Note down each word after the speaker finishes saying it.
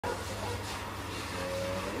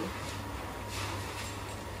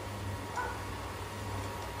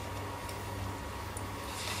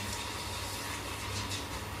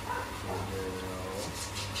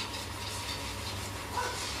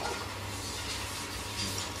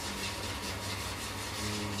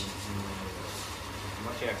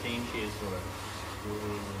see how keen she is for it.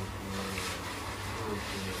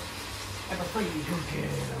 I'm a pretty good girl.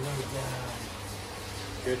 I love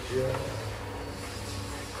that. Good job.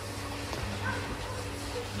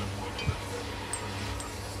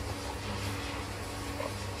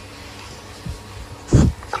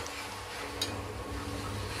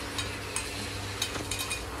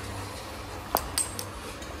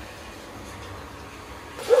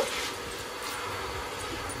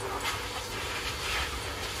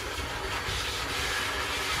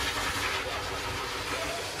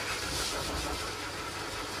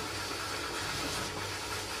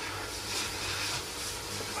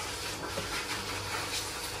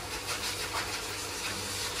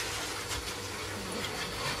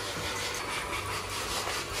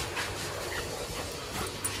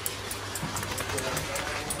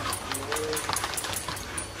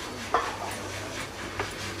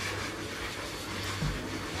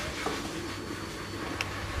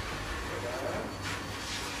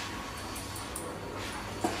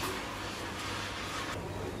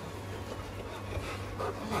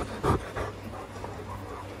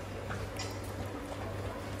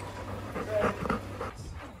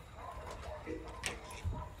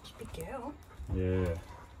 Yeah. Yeah.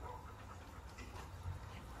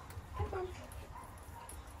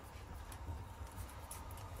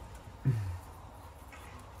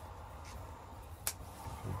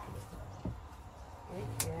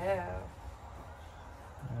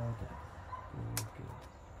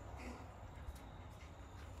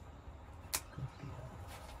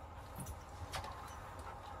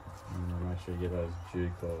 Make sure you get those dew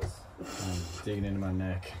claws. Digging into my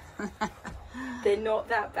neck. They're not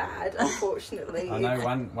that bad, unfortunately. I know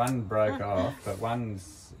one broke off, but one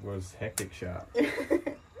was hectic sharp.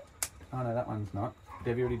 Oh no, that one's not.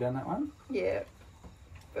 Have you already done that one? Yeah,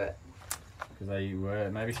 but because they were,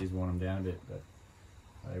 maybe she's worn them down a bit, but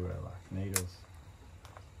they were like needles.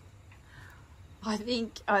 I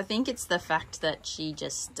think it's the fact that she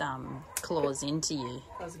just claws into you.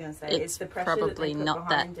 I was going to say it's the pressure probably that they put not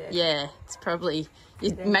that. it. Yeah, it's probably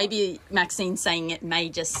maybe Maxine's saying it may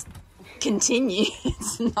just continue.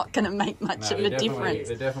 It's not going to make much of a difference.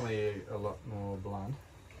 They're definitely a lot more blunt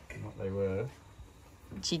than what they were.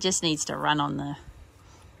 She just needs to run on the.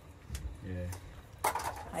 Yeah.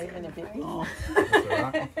 Even a bit. Oh. That's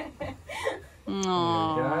all right.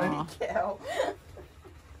 Aww. There we go.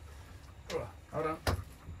 Hold on.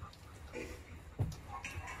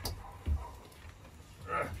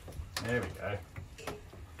 There we go.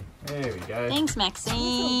 There we go. Thanks,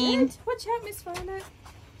 Maxine. Watch out, Miss Violet.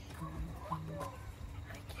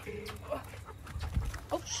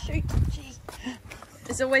 Oh shoot! Gee.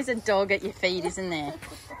 There's always a dog at your feet, isn't there?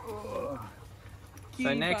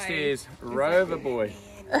 So next is Rover Boy.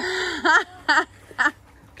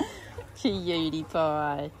 Cutie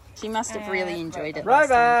pie. She must have really enjoyed it last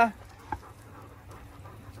time. Rover!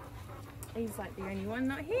 He's like the only one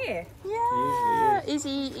not here. Yeah. Is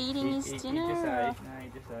he eating his dinner? He just or ate. No, he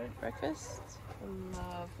just ate. breakfast? I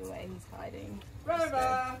love the way he's hiding.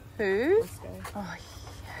 Rover! Who? Let's go. Oh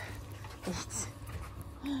yeah.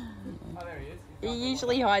 Oh, there he is. He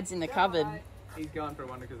usually hides in the cupboard. He's gone for a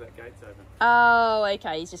wander because that gate's open. Oh,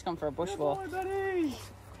 okay. He's just gone for a bushwalk. Good boy, buddy.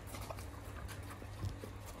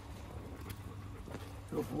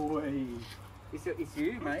 Good boy. It's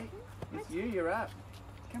you, mate. It's you. You're up.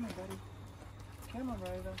 Come on, buddy. Come on,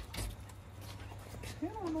 Rover.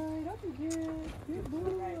 Come on, mate. Up you get. Good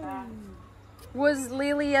boy. Was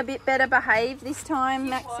Lily a bit better behaved this time,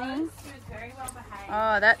 Maxine? She was very well behaved.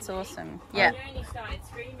 Oh, that's awesome. Yeah. She only started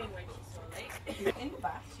screaming when she saw Lee. In the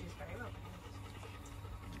bath, she was very well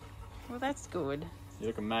behaved. Well, that's good. You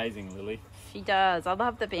look amazing, Lily. She does. I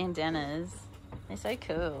love the bandanas. They're so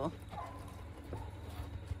cool.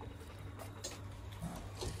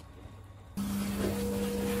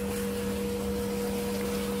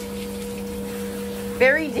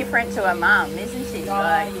 Very different to her mum, isn't she? Oh,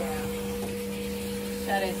 Like, yeah.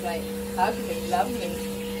 That is like ugly, lovely.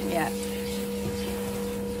 yeah.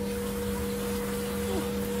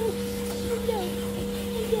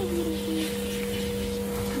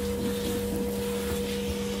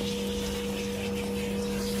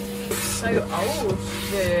 So old,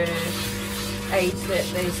 the age that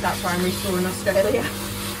they start primary school in Australia.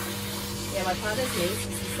 Yeah, my partner's niece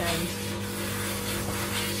is the same.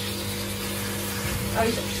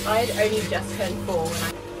 I'd only just turned 4 when I...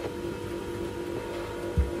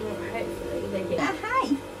 Well, hopefully they get... Hi!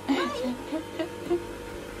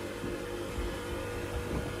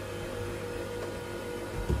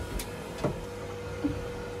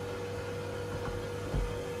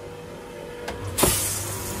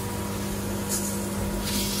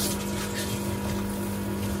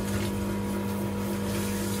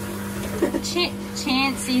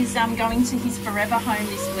 Chance is going to his forever home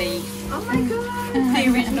this week. Oh my god. The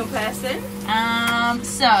original person?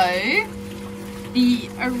 So the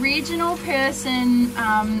original person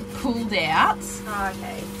pulled out. Oh,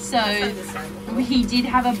 okay. So he did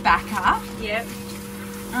have a backup. Yep.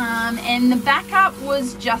 And the backup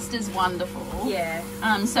was just as wonderful. Yeah.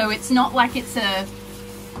 So it's not like it's a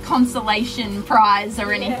consolation prize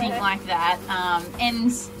or anything like that.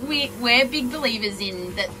 And we're big believers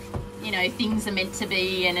in that, you know, things are meant to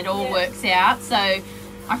be and it all works out. So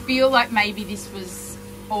I feel like maybe this was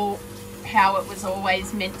all how it was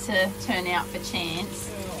always meant to turn out for Chance.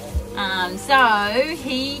 So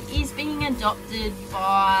he is being adopted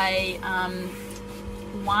by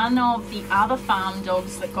one of the other farm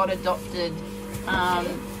dogs that got adopted,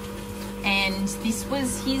 and this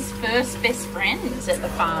was his first best friends at the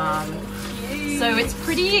farm. So it's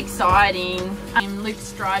pretty exciting.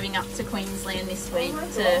 Luke's driving up to Queensland this week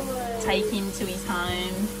to take him to his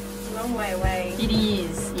home. It's a long way away. It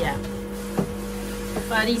is, yeah.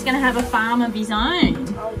 But he's going to have a farm of his own.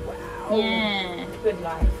 Oh wow. Yeah. Good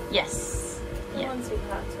life. Yes. Yeah. Come on,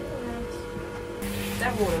 sweetheart.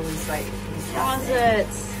 That water was like Was disgusting. it?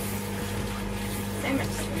 So much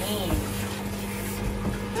steam.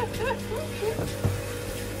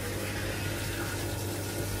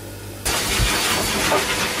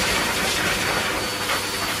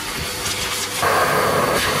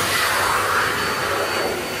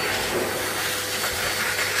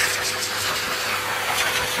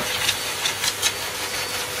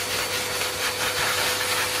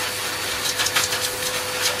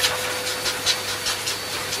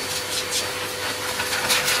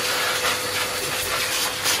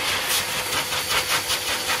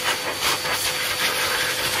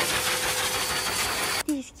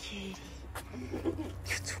 This cutie.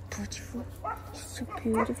 You're so beautiful. You're so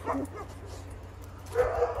beautiful.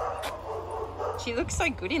 She looks so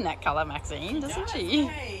good in that colour, Maxine, doesn't she?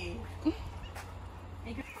 Hey.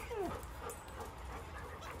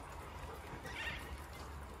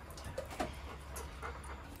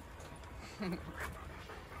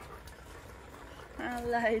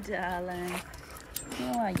 Hello, darling.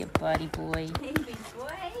 How are you, buddy boy? Hey, big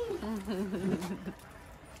boy.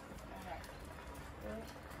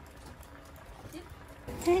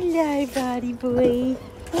 Hello, buddy boy.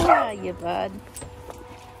 How are you, bud?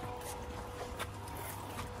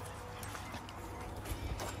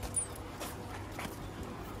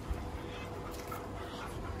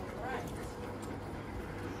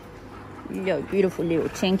 Hello, beautiful little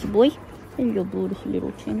chunky boy. Hello, beautiful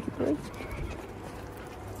little chunky boy.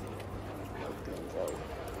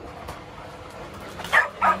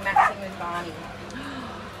 I'm Maxine with Barney.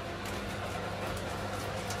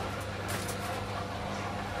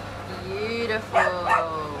 Beautiful.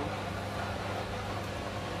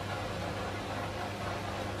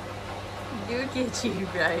 Look at you,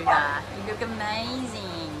 Rover. You look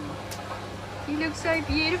amazing. You look so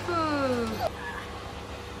beautiful.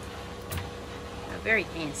 Oh, very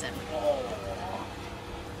handsome.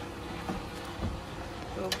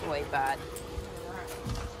 Good boy, bud.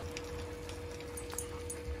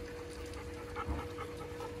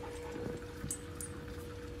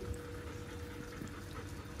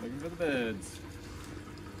 Looking for the birds.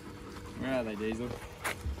 Where are they, Diesel?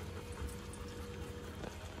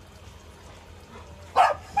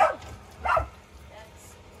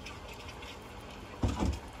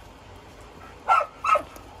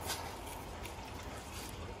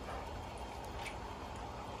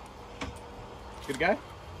 Good to go?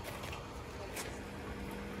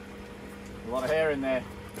 A lot of hair in there.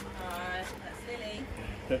 That's Lily.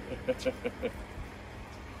 Lily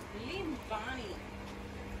and Barney.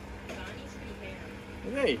 Barney's pretty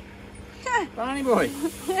hairy. Is he? Barney boy.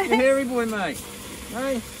 You hairy boy, mate.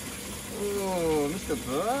 Hey? Oh, Mr.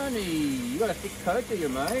 Barney. You got a thick coat, do you,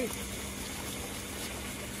 mate?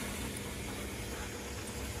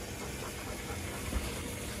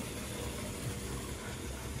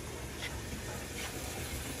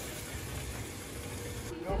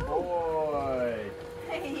 Good boy.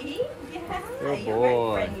 Hey, yeah. Good You're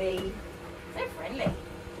boy. very friendly. So friendly.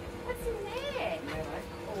 What's in there?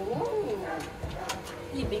 Oh,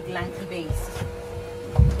 you big lanky beast.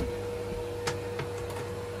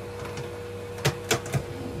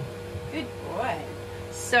 Good boy.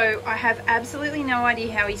 So I have absolutely no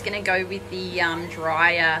idea how he's going to go with the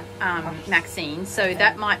drier Maxine. So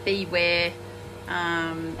that might be where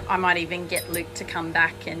I might even get Luke to come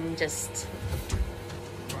back and just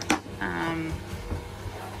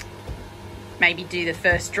maybe do the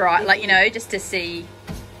first dry, like, you know, just to see.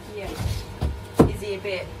 Yeah. Is he a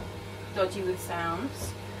bit dodgy with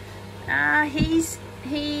sounds?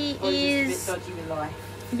 He Or is. just a bit dodgy with life.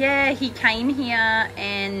 Yeah, he came here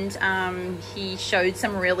and he showed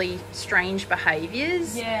some really strange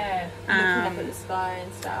behaviours. Yeah. Looking up at the sky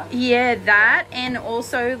and stuff. Yeah, that, and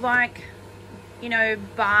also like, you know,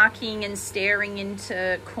 barking and staring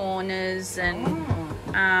into corners and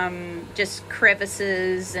just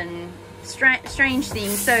crevices and strange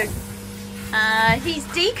things. So he's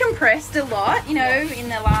decompressed a lot, you know, in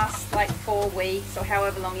the last like 4 weeks or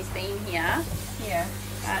however long he's been here. Yeah.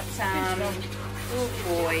 But good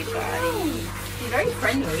boy, buddy. He's very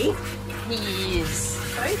friendly. He is.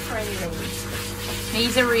 So friendly.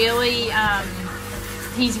 He's a really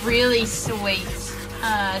he's really sweet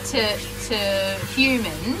to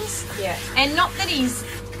humans. Yeah. And not that he's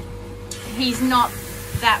not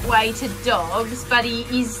that way to dogs, but he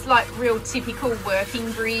is like real typical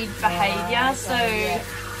working breed behaviour. So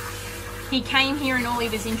he came here and all he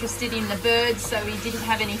was interested in the birds, so he didn't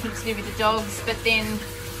have anything to do with the dogs. But then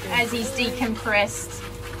as he's decompressed,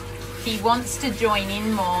 he wants to join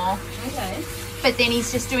in more. Okay. But then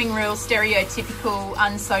he's just doing real stereotypical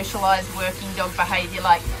unsocialised working dog behaviour,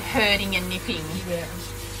 like herding and nipping. Yeah.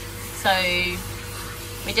 So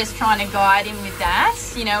we're just trying to guide him with that,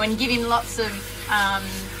 you know, and give him lots of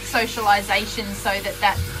socialisation so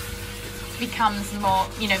that becomes more,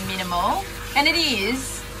 you know, minimal. And it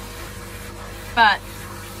is, but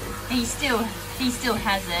he still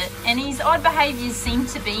has it. And his odd behaviours seem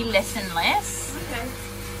to be less and less. Okay.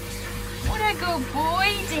 What a good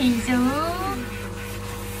boy, Diesel.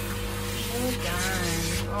 Well done.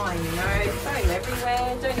 Oh, I know. Phone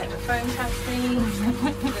everywhere. Don't let the phone touch things.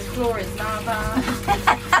 The floor is lava.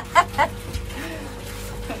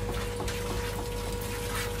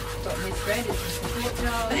 Got Miss Red as the support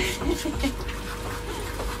dog.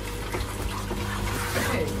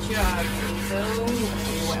 Good job, Diesel.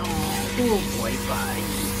 Good boy, buddy.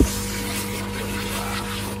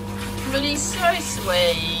 But he's so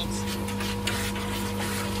sweet.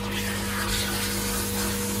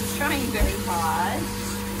 He's trying very hard.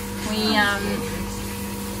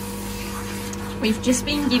 We've just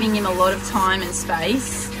been giving him a lot of time and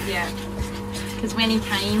space. Yeah. Because when he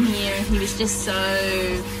came here, he was just so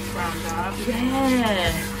Round up.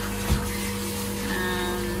 yeah.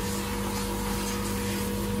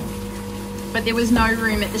 But there was no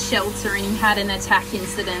room at the shelter, and he had an attack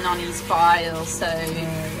incident on his file, so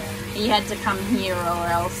he had to come here, or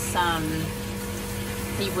else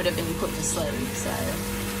he would have been put to sleep.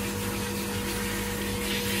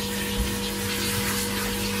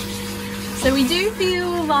 So we do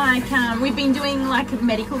feel like we've been doing like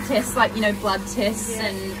medical tests, like, you know, blood tests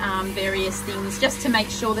and various things, just to make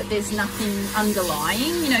sure that there's nothing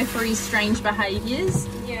underlying, you know, for his strange behaviours.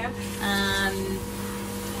 Yeah.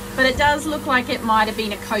 But it does look like it might have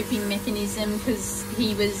been a coping mechanism, because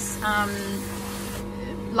he was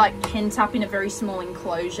like pent up in a very small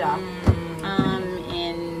enclosure.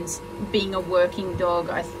 And being a working dog,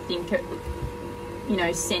 I think it, you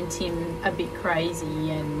know, sent him a bit crazy,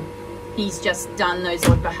 and he's just done those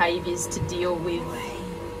odd behaviours to deal with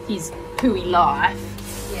his pooey life.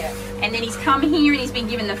 Yeah. And then he's come here and he's been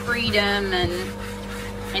given the freedom, and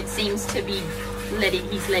it seems to be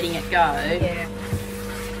he's letting it go. Yeah.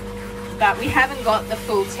 But we haven't got the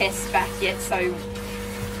full test back yet, so it's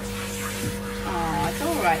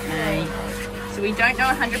all right, mate. So we don't know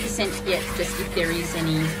 100% yet just if there is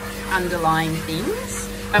any underlying things,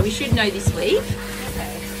 but we should know this week.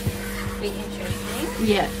 Okay. Be interesting.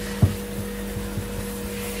 Yeah.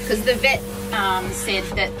 Because the vet said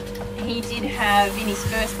that he did have, in his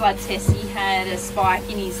first blood test, he had a spike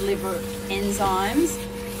in his liver enzymes,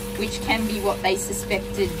 which can be what they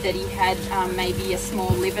suspected, that he had maybe a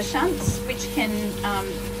small liver shunt, which can,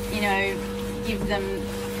 you know, give them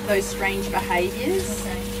those strange behaviours.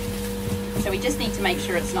 Okay. So we just need to make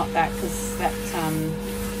sure it's not that, because that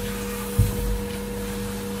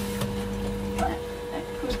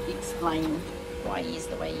could explain why he is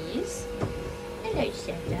the way he is. Hello,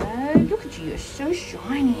 Shadow. Look at you, you're so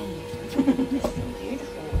shiny. You're so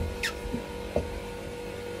beautiful.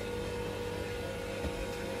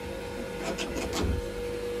 Good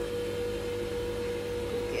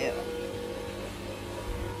girl.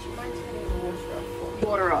 Do you mind turning the water off for me?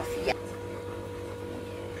 Water off, yeah.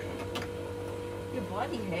 You're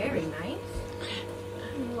bloody hairy, mate.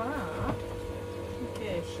 You are.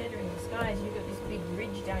 Good. Shedder in disguise. You've got this big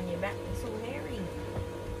ridge down your back that's all hairy.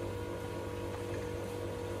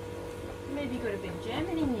 Maybe you got a bit of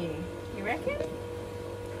German in you. You reckon?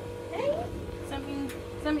 Hey? Something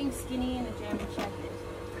skinny and a German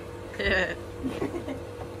Shepherd.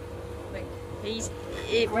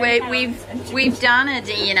 We've done a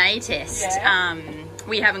DNA test. Yeah.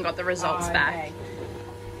 We haven't got the results back. Okay.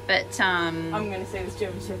 But I'm going to say this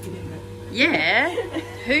German Shepherd, isn't it? yeah,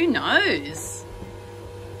 who knows?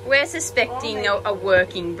 We're suspecting a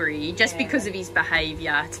working breed just because of his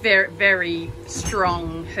behaviour. It's very, very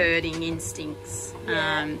strong herding instincts.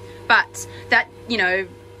 Yeah. But that, you know,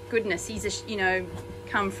 goodness, he's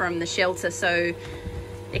come from the shelter, so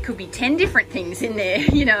there could be 10 different things in there,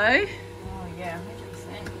 you know. Oh yeah,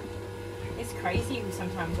 100%. It's crazy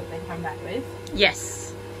sometimes what they come back with.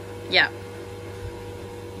 Yes. Yeah.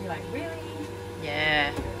 You're like, really?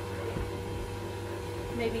 Yeah.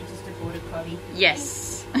 Maybe just a border collie.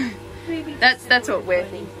 Yes. Maybe That's just a what border we're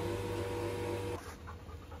collie.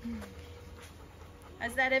 thinking.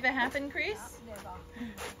 Has that ever happened, Kris? Never.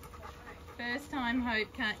 First time Hope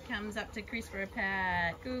comes up to Kris for a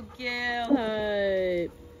pat. Good girl,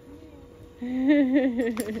 Hope.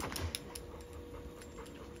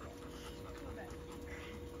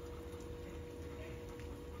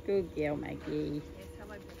 Good girl, Maggie.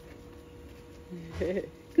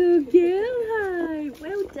 Good girl, Hope.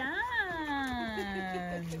 Well done.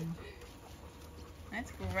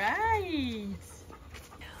 That's great.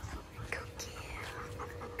 Good girl.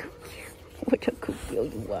 Good girl. What a good girl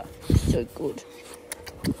you are. So good.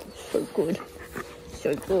 So good.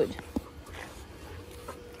 So good.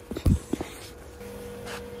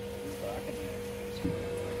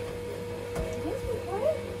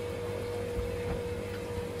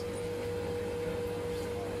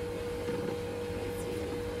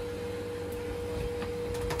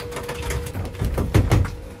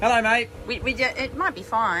 Hello, mate. It might be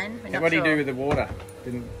fine. We're not What do you sure. do with the water?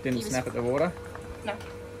 Didn't snap at the water? No.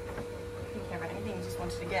 Didn't care about anything, he just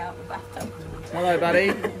wanted to get out of the bathtub. Hello, buddy.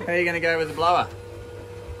 How are you going to go with the blower?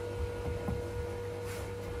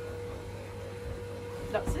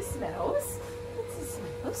 Lots of smells. Lots of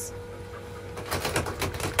smells.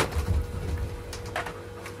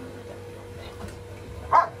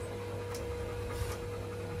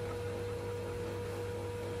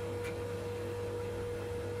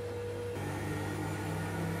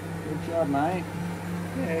 Good job, mate.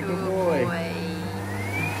 Yeah, good boy.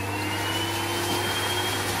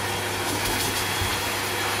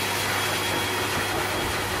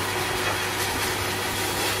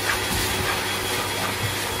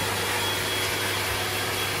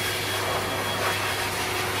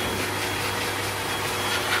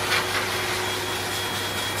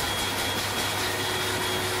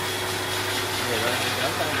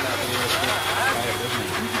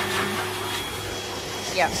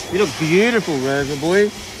 Yeah. You look beautiful, Rover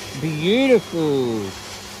boy. Beautiful.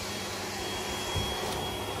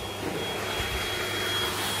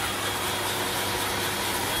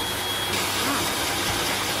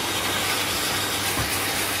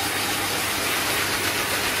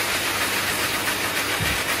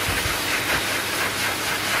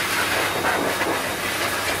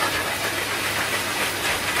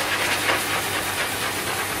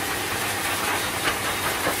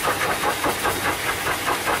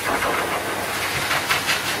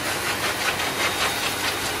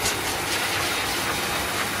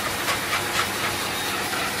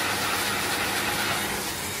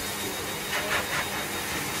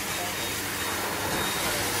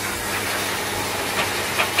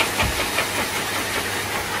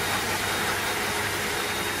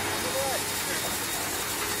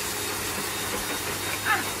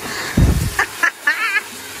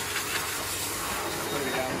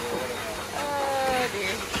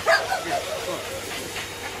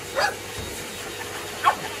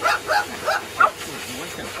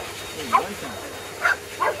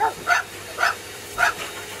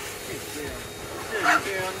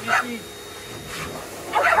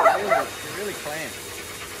 They're really clamped.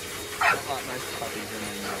 Not like most puppies in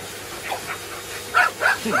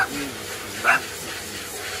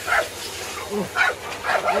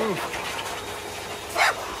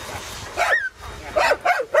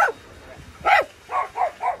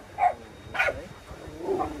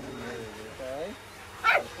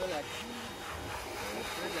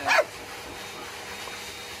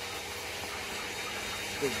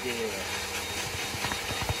Good deal.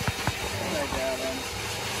 Hello, darling.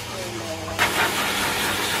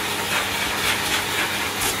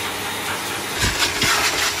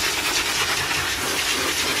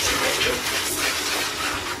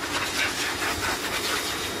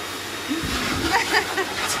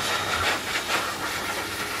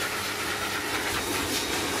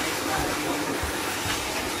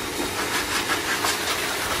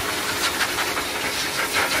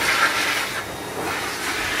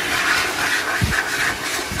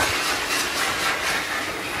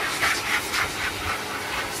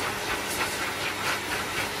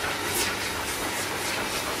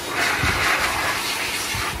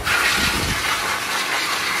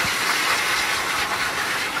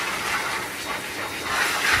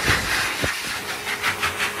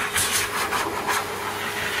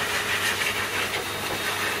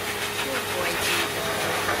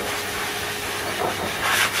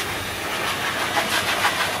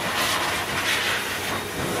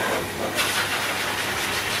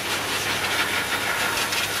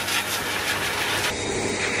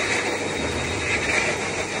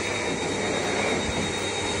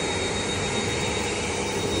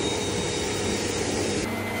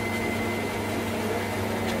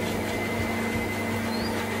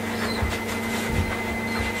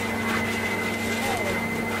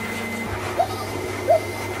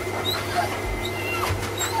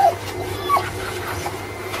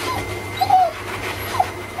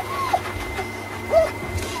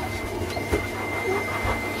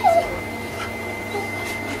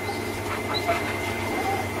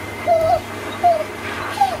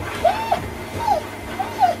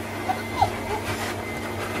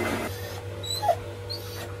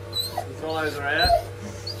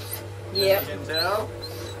 You can tell.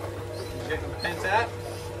 Get the pent out.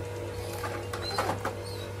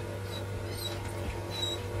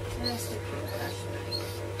 Just a brush.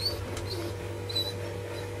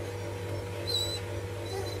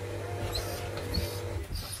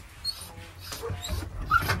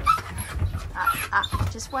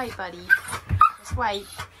 Just wait, buddy. Just wait.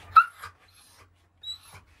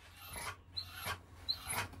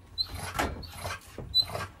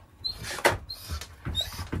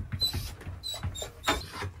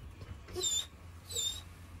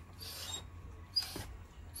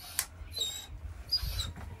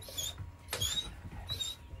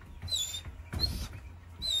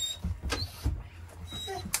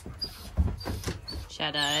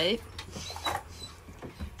 Shadow.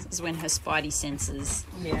 This is when her spidey senses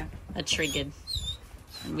are triggered,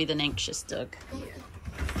 and with an anxious dog.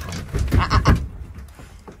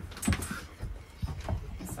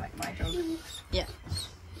 It's like my dog. Yeah.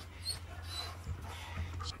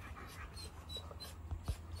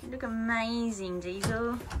 You look amazing,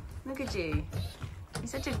 Diesel. Look at you. You're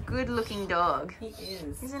such a good-looking dog. He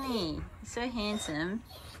is. Isn't he? He's so handsome.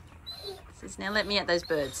 Says, now let me at those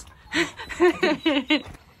birds.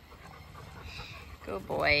 Good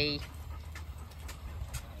boy.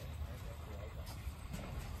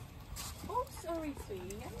 Oh, sorry,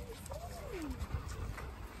 sweetie.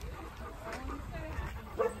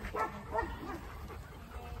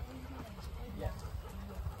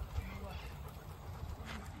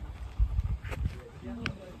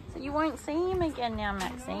 So you won't see him again now,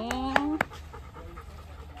 Maxine.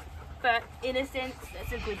 But in a sense,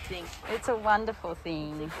 that's a good thing. It's a wonderful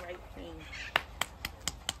thing. It's a great thing.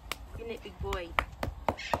 Isn't it, big boy?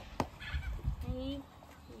 Hey?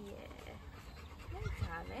 Yeah. Hi,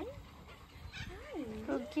 darling. Hi.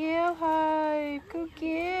 Good girl, Ho. Good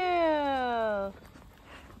girl.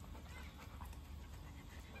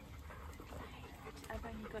 I've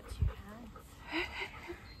only got 2 hands.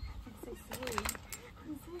 I'm so sorry.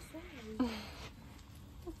 I'm so sorry.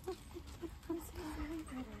 I'm so sorry,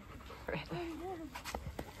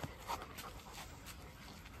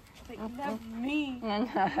 but love me.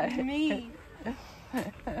 Me. I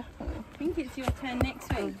think it's your turn next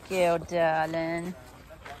week. Good girl, darling.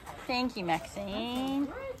 Thank you, Maxine.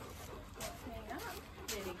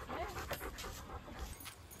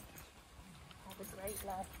 Have a great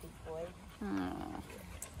life, big boy. Oh.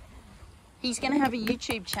 He's going to have a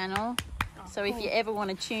YouTube channel, so if you ever want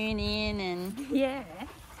to tune in and... Yeah.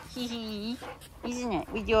 Isn't it?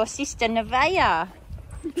 With your sister Nevaeh.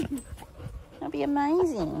 That'll be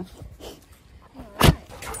amazing.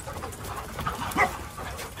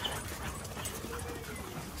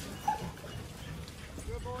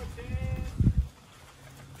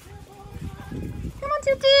 Come on,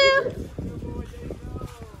 Tutu.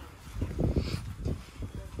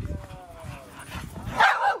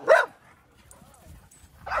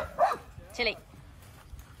 Chili.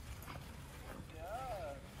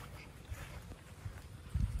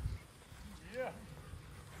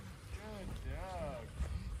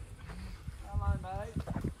 Hello, mate.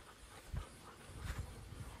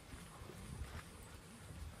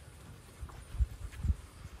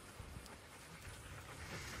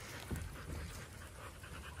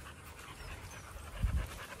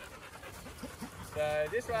 So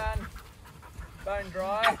this one, bone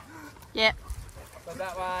dry. Yep. So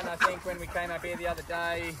that one, I think when we came up here the other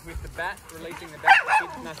day with the bat, releasing the bat, the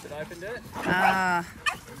kids must have opened it. Ah.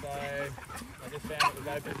 So I just found it was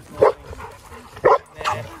open this morning.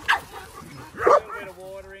 There. A little bit of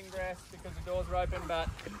water ingress because the doors were open, but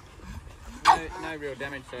no real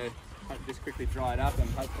damage. So I'll just quickly dry it up and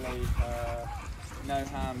hopefully no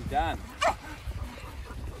harm done.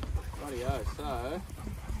 Rightio, so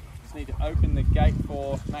just need to open the gate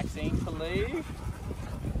for Maxine to leave.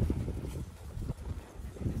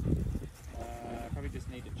 Probably just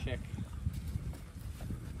need to check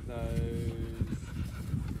those.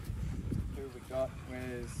 Who we got?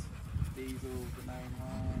 Where's Diesel, the main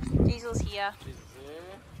one? Diesel's here. Is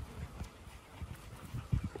there.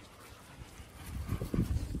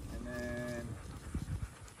 And then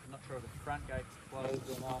I'm not sure if the front gate's closed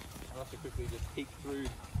or not. I'll have to quickly just peek through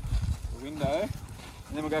the window.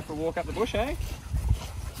 And then we'll go for a walk up the bush, eh?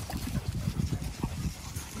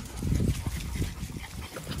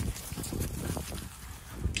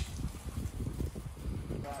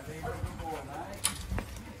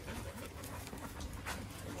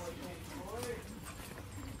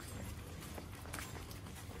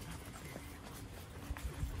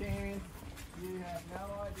 You have no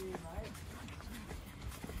idea, mate.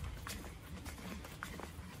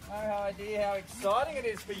 No idea how exciting it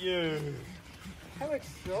is for you. How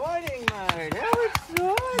exciting, mate. How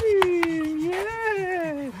exciting.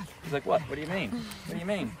 She's like, what? What do you mean? What do you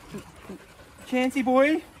mean? Chancey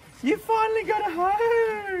boy, you finally got a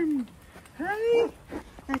home. Hey,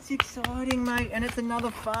 that's exciting, mate. And it's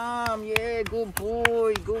another farm. Yeah, good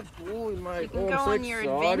boy, mate. You can I'm go so on your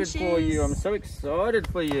excited for you. I'm so excited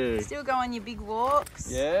for you. Still go on your big walks.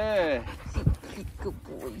 Yeah. Good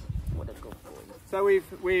boy. What a good boy. So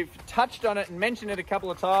we've touched on it and mentioned it a couple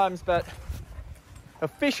of times, but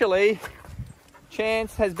officially,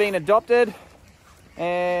 Chance has been adopted,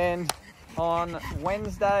 and on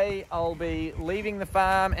Wednesday I'll be leaving the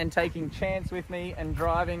farm and taking Chance with me and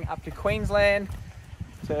driving up to Queensland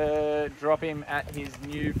to drop him at his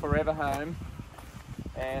new forever home.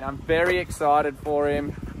 And I'm very excited for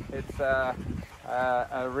him. It's it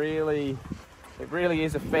really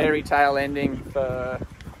is a fairy tale ending for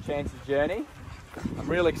Chance's journey. I'm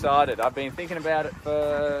real excited. I've been thinking about it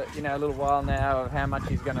for a little while now, of how much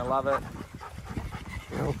he's going to love it.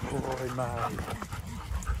 Oh boy, mate.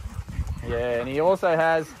 Yeah, and he also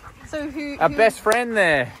has a best friend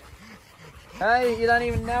there. Hey, you don't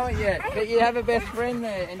even know it yet, but you have a best friend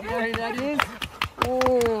there. And you know who that is?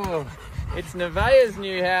 Oh, it's Nevaeh's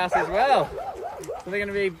new house as well. So they're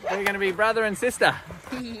gonna be brother and sister.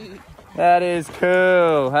 That is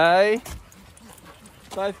cool, hey?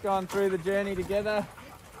 Both gone through the journey together.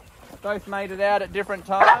 Both made it out at different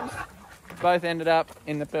times. Both ended up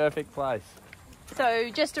in the perfect place. So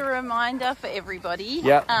just a reminder for everybody.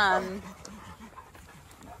 Yep.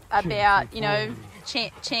 About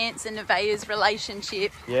Chance and Nevaeh's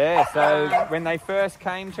relationship. Yeah. So when they first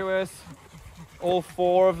came to us, all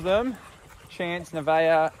four of them, Chance,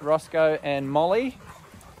 Nevaeh, Roscoe, and Molly,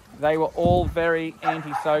 they were all very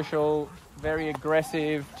antisocial, very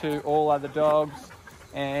aggressive to all other dogs.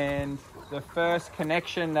 And the first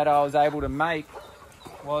connection that I was able to make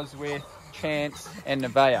was with Chance and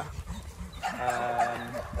Nevaeh.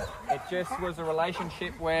 It just was a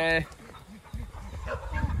relationship where...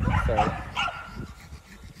 Sorry.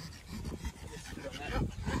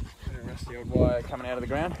 Rusty old wire coming out of the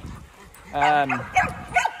ground.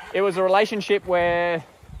 It was a relationship where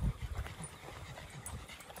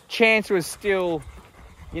Chance was still,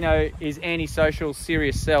 his antisocial,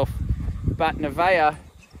 serious self, but Nevaeh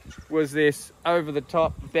was this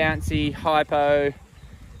over-the-top, bouncy, hypo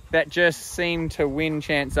that just seemed to win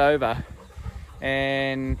Chance over.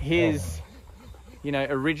 And his,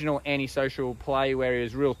 original antisocial play, where he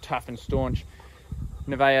was real tough and staunch,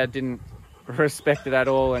 Nevaeh didn't respect it at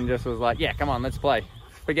all and just was like, yeah, come on, let's play.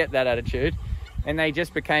 Forget that attitude. And they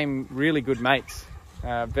just became really good mates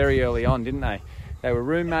very early on, didn't they? They were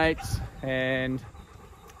roommates, and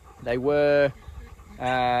they were...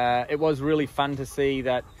 it was really fun to see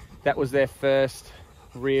that was their first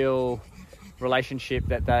real relationship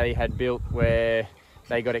that they had built, where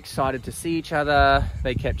they got excited to see each other.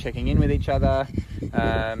 They kept checking in with each other.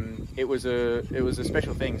 It was a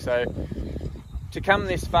special thing. So to come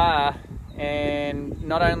this far and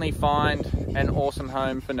not only find an awesome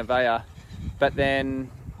home for Nevaeh, but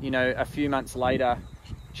then, a few months later,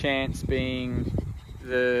 Chance being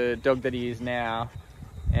the dog that he is now,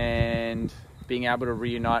 and being able to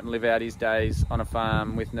reunite and live out his days on a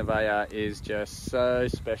farm with Nevaeh is just so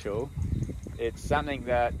special. It's something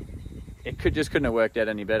that couldn't have worked out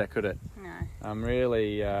any better, could it? No. I'm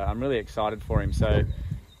really excited for him. So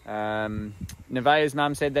Nevaeh's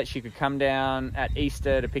mum said that she could come down at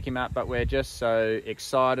Easter to pick him up, but we're just so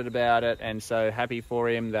excited about it and so happy for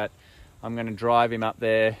him that I'm going to drive him up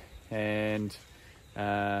there and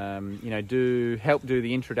help do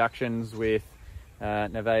the introductions with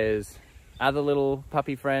Nevaeh's other little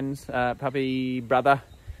puppy friends, puppy brother,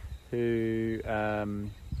 who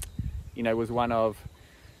was one of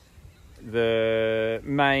the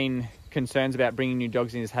main concerns about bringing new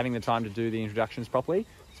dogs in, is having the time to do the introductions properly.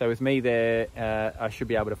 So with me there, I should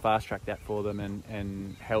be able to fast track that for them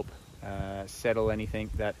and help settle anything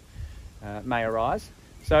that may arise.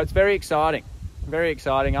 So it's very exciting, very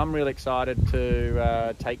exciting. I'm really excited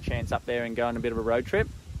to take Chance up there and go on a bit of a road trip.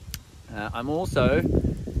 I'm also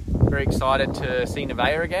very excited to see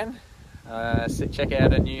Nevaeh again, check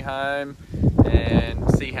out her new home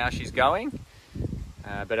and see how she's going.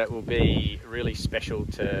 But it will be really special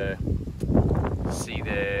to see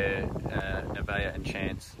their Nevaeh and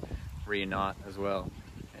Chance reunite as well.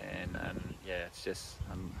 And yeah, it's just,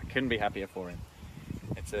 I couldn't be happier for him.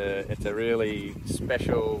 It's a really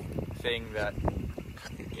special thing that,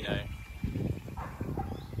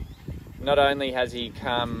 not only has he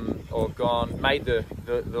come or gone, made the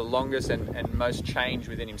longest and most change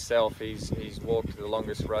within himself, he's walked the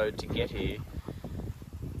longest road to get here,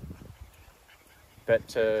 but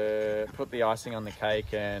to put the icing on the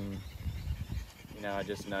cake and, you know, I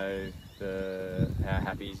just know how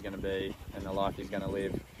happy he's going to be and the life he's going to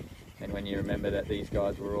live. And when you remember that these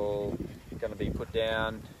guys were all going to be put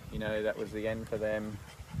down, you know, that was the end for them.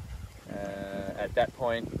 At that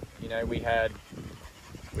point, you know, we had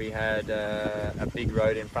a big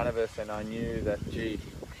road in front of us, and I knew that, gee,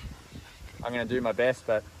 I'm going to do my best,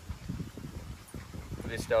 but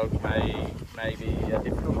this dog may be a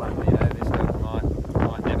difficult one. You know, this dog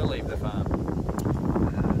might never leave the farm.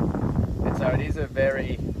 And so it is a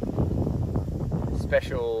very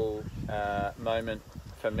special moment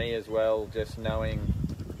for me as well, just knowing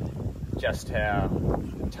just how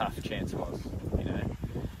tough Chance was, you know.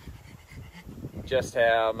 Just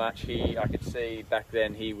how much I could see back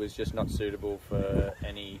then he was just not suitable for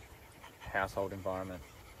any household environment.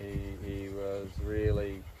 He was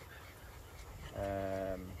really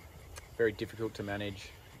very difficult to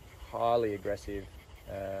manage, highly aggressive,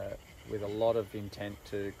 with a lot of intent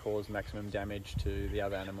to cause maximum damage to the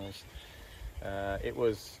other animals. It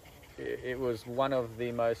was one of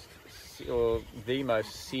the most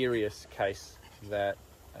serious case that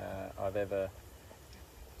I've ever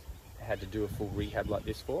had to do a full rehab like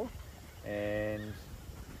this for, and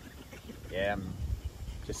yeah, I'm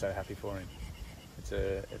just so happy for him. It's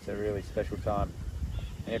a really special time.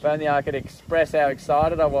 And if only I could express how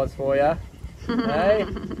excited I was for you. Hey,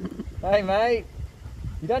 hey mate,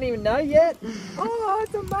 you don't even know yet? Oh,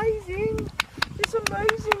 it's amazing. It's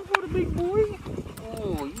amazing for the big boy.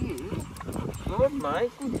 Oh yeah, good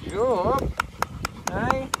mate, good job.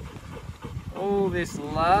 Hey, all this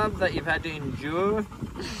love that you've had to endure.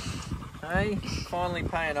 Hey, finally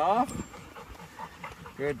paying off.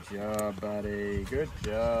 Good job, buddy. Good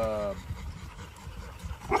job.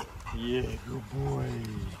 Yeah, good boy.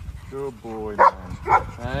 Good boy, man.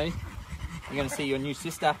 Hey, you're going to see your new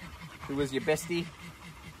sister, who was your bestie.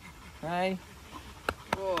 Hey.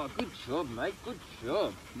 Oh, good job, mate. Good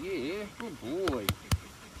job. Yeah, good boy.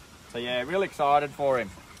 So yeah, real excited for him.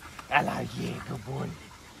 Hello, yeah, good boy.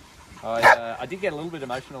 I did get a little bit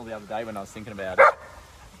emotional the other day when I was thinking about it.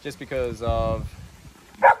 Just because of,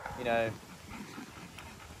 you know,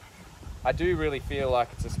 I do really feel like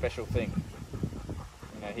it's a special thing.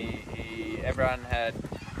 You know, everyone had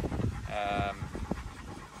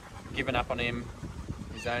given up on him.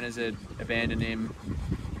 His owners had abandoned him.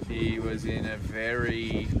 He was in a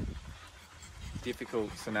very difficult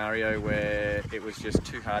scenario where it was just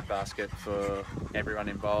too hard basket for everyone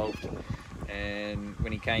involved. And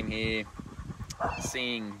when he came here,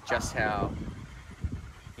 seeing just how,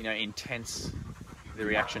 you know, intense the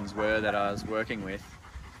reactions were that I was working with,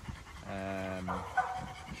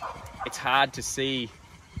 it's hard to see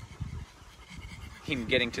him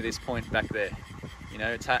getting to this point back there. You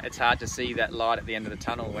know, it's hard to see that light at the end of the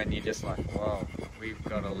tunnel when you're just like, wow, we've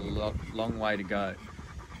got a long way to go.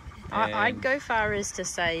 I'd go far as to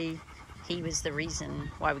say he was the reason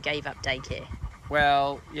why we gave up daycare.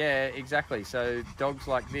 Well, yeah, exactly. So dogs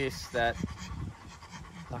like this, that,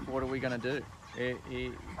 like, what are we going to do?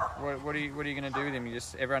 What are you going to do with him?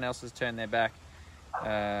 Everyone else has turned their back.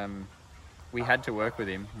 We had to work with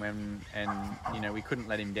him and you know, we couldn't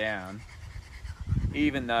let him down,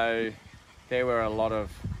 even though there were a lot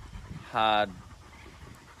of hard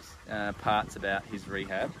parts about his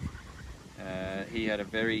rehab. He had a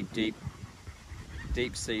very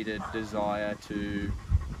deep-seated desire to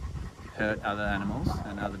hurt other animals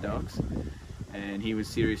and other dogs, and he was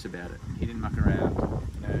serious about it. He didn't muck around.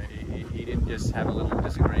 You know, he didn't just have a little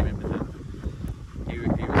disagreement with it. He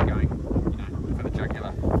was going, you know, for the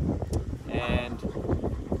jugular. And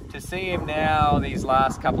to see him now, these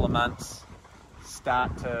last couple of months,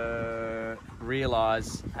 start to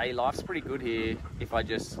realise, hey, life's pretty good here if I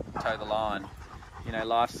just toe the line. You know,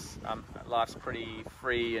 life's pretty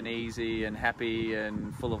free and easy and happy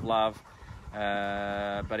and full of love.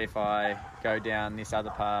 But if I go down this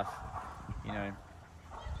other path, you know,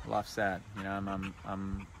 life's sad. You know,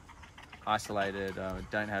 I'm isolated. I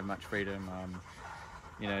don't have much freedom.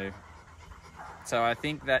 You know, so I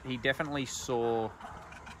think that he definitely saw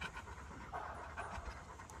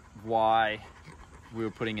why we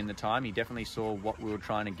were putting in the time. He definitely saw what we were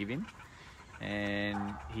trying to give him,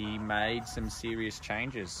 and he made some serious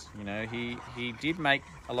changes. You know, he did make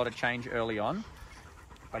a lot of change early on,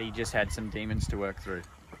 but he just had some demons to work through.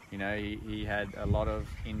 You know, he had a lot of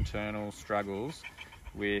internal struggles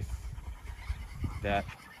with that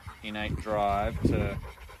innate drive to,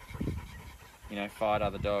 you know, fight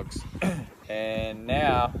other dogs. And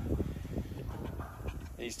now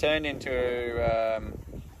he's turned into,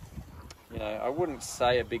 you know, I wouldn't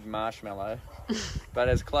say a big marshmallow, but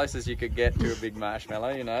as close as you could get to a big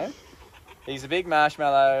marshmallow, you know. He's a big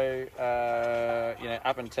marshmallow, you know,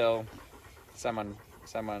 up until someone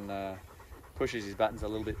pushes his buttons a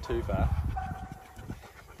little bit too far.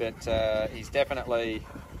 But he's definitely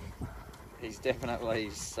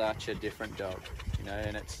such a different dog, you know,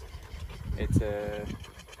 and it's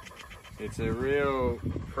a real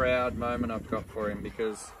proud moment I've got for him,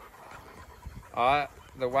 because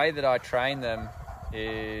the way that I train them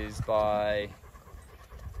is by,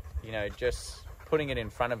 you know, just putting it in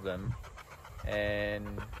front of them,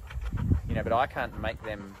 and you know, but I can't make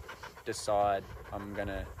them decide I'm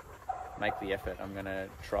gonna make the effort, I'm gonna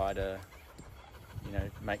try to, you know,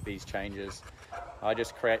 make these changes. I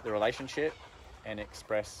just create the relationship and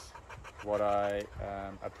express what I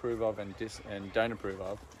approve of and don't approve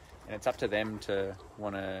of, and it's up to them to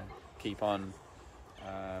want to keep on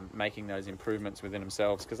making those improvements within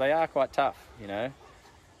themselves, because they are quite tough, you know.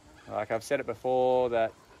 Like I've said it before,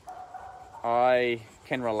 that I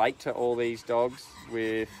can relate to all these dogs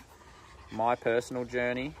with my personal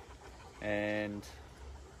journey, and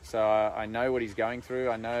so I know what he's going through,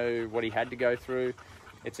 I know what he had to go through.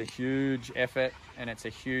 It's a huge effort and it's a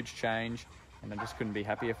huge change, and I just couldn't be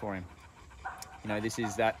happier for him. You know, this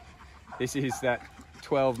is that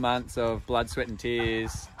 12 months of blood, sweat and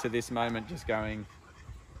tears to this moment, just going,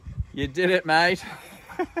 you did it, mate.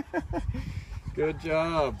 Good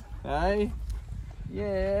job, hey?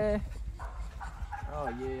 Yeah. Oh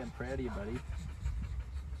yeah, I'm proud of you, buddy.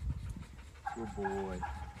 Good boy.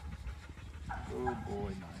 Good boy,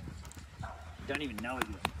 mate. You don't even know it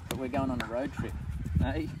yet, but we're going on a road trip,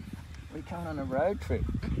 hey? We're going on a road trip.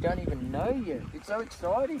 You don't even know yet. It's so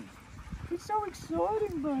exciting. It's so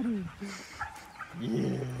exciting, buddy.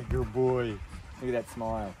 Yeah, good boy. Look at that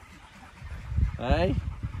smile. Hey?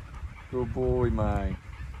 Good boy, mate.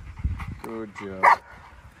 Good job.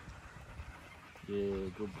 Yeah,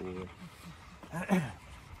 good boy.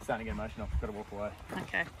 Starting to get emotional. Gotta walk away.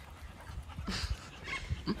 Okay.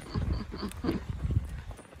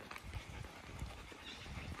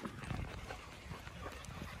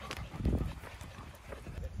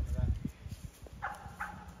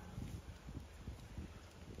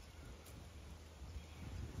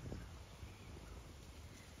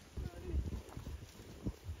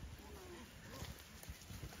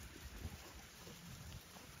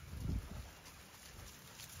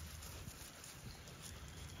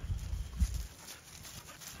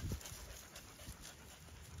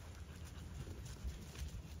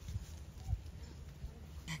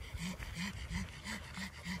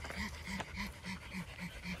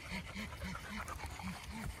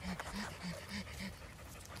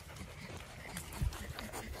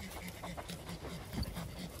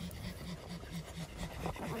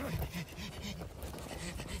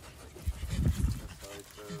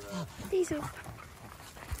 Diesel.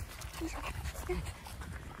 Diesel.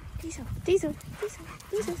 Diesel. Diesel.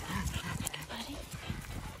 Diesel. Buddy.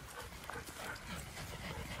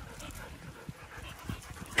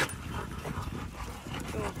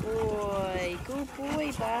 Good boy. Good boy,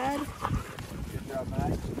 bud. Good job,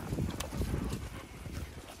 mate.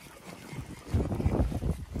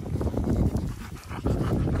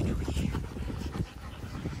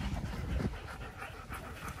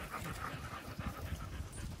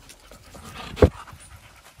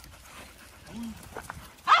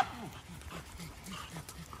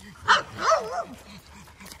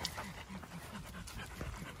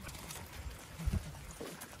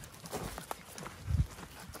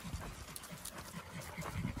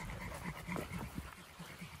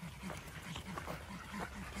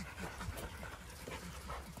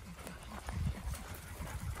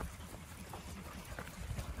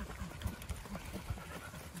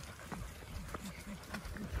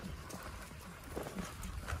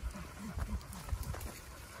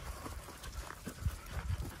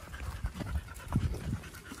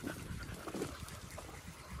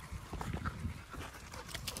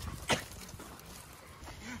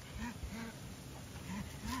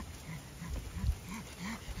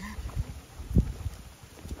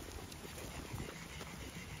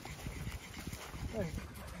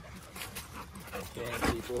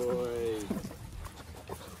 Fancy boy.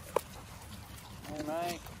 Hey,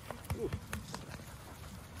 mate. Ooh.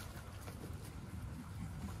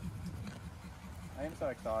 I am so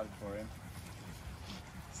excited for him.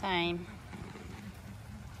 Same.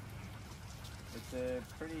 It's a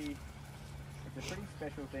pretty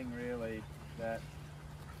special thing, really, that,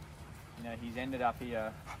 you know, he's ended up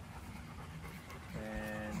here,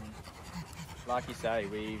 and like you say,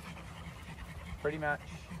 we've pretty much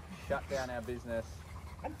shut down our business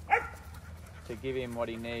to give him what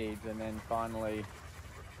he needs, and then finally,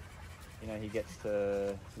 you know, he gets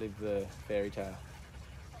to live the fairy tale.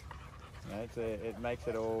 You know, it makes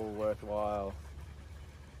it all worthwhile.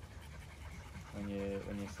 when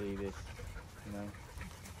you see this, you know,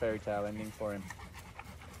 fairy tale ending for him.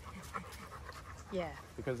 Yeah.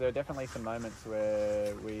 Because there are definitely some moments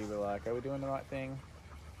where we were like, are we doing the right thing?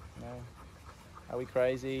 You know, are we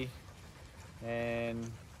crazy?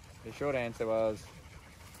 And the short answer was,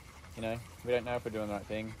 you know, we don't know if we're doing the right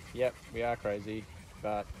thing. Yep, we are crazy,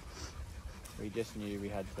 but we just knew we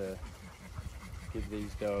had to give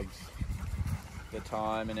these dogs the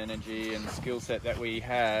time and energy and skill set that we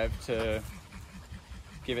have to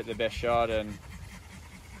give it the best shot. And,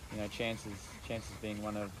 you know, chances being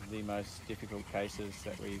one of the most difficult cases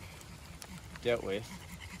that we've dealt with,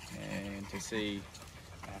 and to see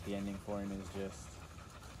a happy ending for him is just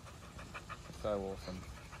so awesome.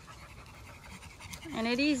 And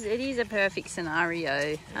it is a perfect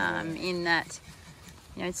scenario, in that,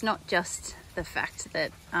 you know, it's not just the fact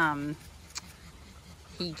that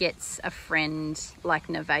he gets a friend like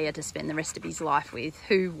Nevaeh to spend the rest of his life with,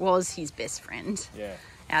 who was his best friend. Yeah.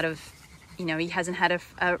 Out of, you know, he hasn't had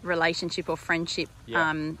a relationship or friendship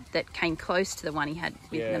that came close to the one he had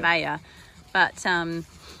with Nevaeh. But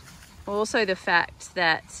also the fact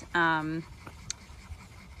that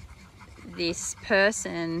this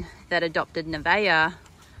person that adopted Nevaeh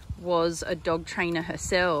was a dog trainer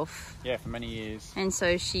herself. Yeah, for many years. And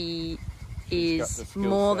so she She's is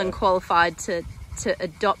more than qualified to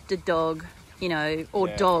adopt a dog, you know, or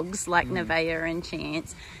dogs like Nevaeh and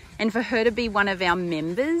Chance. And for her to be one of our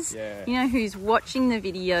members, you know, who's watching the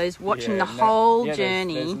videos, watching the whole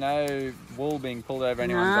journey. There's no wool being pulled over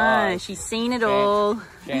anyone's eyes. No, she's seen it all.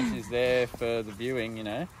 Chance is there for the viewing, you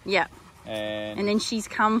know. Yeah. And then she's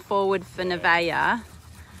come forward for Nevaeh,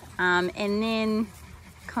 and then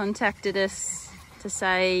contacted us to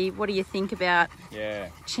say, what do you think about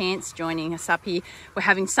Chance joining us up here? We're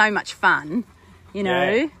having so much fun, you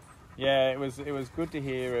know. Yeah, it was good to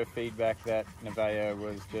hear a feedback that Nevaeh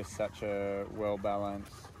was just such a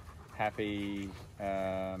well-balanced, happy,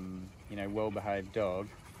 you know, well-behaved dog,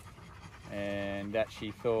 and that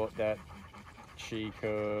she thought that she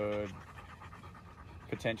could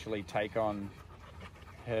potentially take on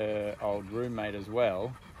her old roommate as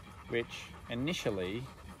well, which initially,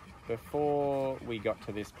 before we got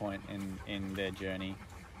to this point in their journey,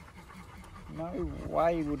 no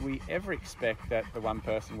way would we ever expect that the one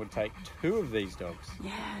person would take two of these dogs.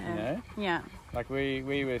 Yeah. You know? Yeah. Like we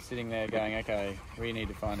were sitting there going, okay, we need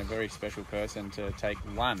to find a very special person to take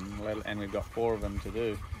one, and we've got 4 of them to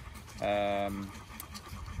do.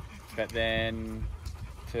 But then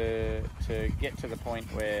to get to the point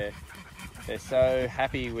where they're so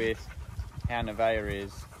happy with how Nevaeh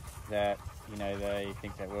is that, you know, they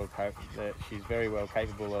think that she's very well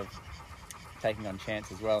capable of taking on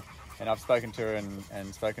Chance as well. And I've spoken to her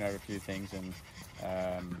and spoken over a few things, and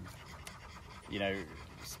you know,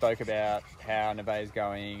 spoke about how Nevaeh's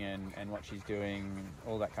going and what she's doing,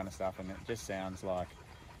 all that kind of stuff, and it just sounds like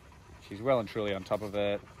she's well and truly on top of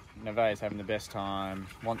it. Nevaeh's having the best time,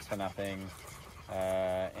 wants for nothing,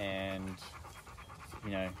 and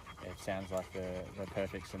you know, it sounds like the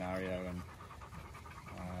perfect scenario. And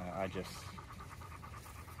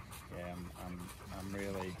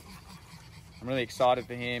I'm really excited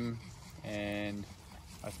for him, and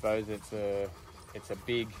I suppose it's a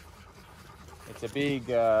big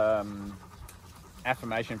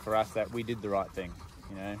affirmation for us that we did the right thing.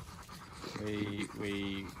 You know,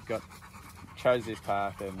 we chose this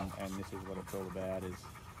path, and this is what it's all about, is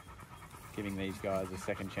giving these guys a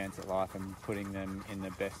second chance at life and putting them in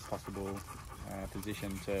the best possible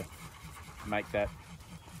position to make that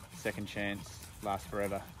second chance last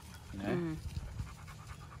forever, you know.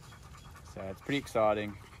 So it's pretty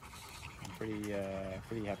exciting. I'm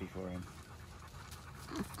pretty happy for him.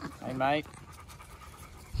 Hey mate.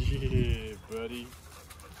 Yeah, buddy.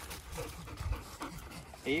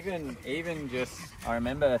 Even just, I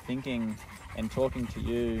remember thinking and talking to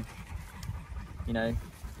you, you know,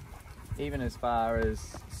 even as far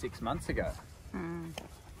as 6 months ago. And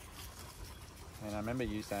I remember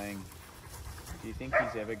you saying, do you think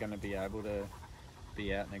he's ever going to be able to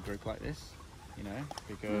be out in a group like this? You know,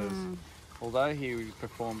 because although he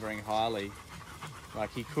performed very highly,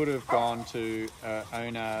 like he could have gone to an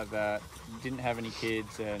owner that didn't have any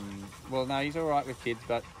kids, and well, no, he's all right with kids,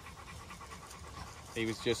 but he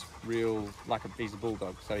was just real, like he's a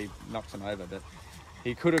bulldog, so he knocks them over. But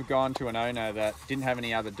he could have gone to an owner that didn't have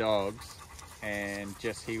any other dogs, and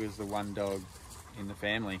just he was the one dog in the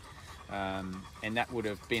family, and that would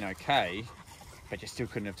have been okay. But you still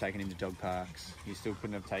couldn't have taken him to dog parks. You still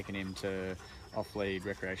couldn't have taken him to off-lead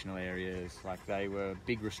recreational areas. Like, they were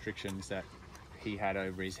big restrictions that he had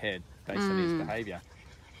over his head based on his behaviour.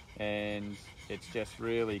 And it's just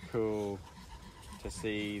really cool to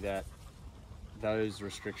see that those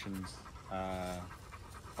restrictions are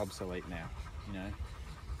obsolete now. You know,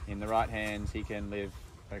 in the right hands, he can live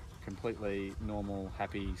a completely normal,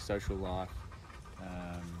 happy, social life.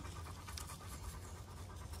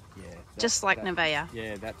 Yeah, just like Nevaeh.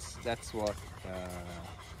 Yeah, that's what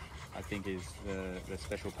I think is the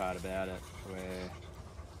special part about it, where,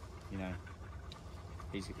 you know,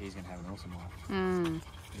 he's gonna have an awesome life.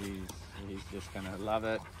 He's just gonna love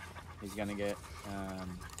it. He's gonna get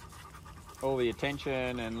all the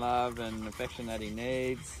attention and love and affection that he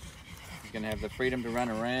needs. He's gonna have the freedom to run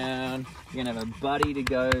around. You're gonna have a buddy to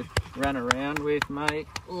go run around with, mate.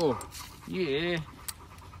 Oh, yeah.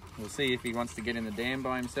 We'll see if he wants to get in the dam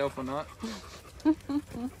by himself or not.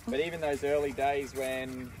 But even those early days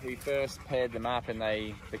when we first paired them up and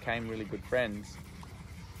they became really good friends,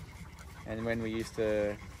 and when we used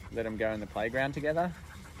to let them go in the playground together,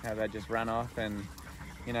 how they'd just run off and,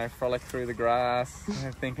 you know, frolic through the grass,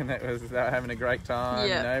 thinking they were having a great time.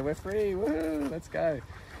 You know, we're free, woo, let's go.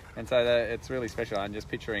 And so it's really special. I'm just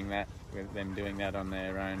picturing that, with them doing that on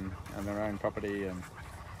their own property and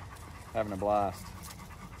having a blast.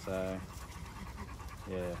 So,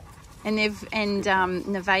 yeah. And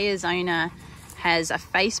Nevaeh's owner has a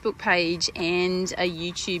Facebook page and a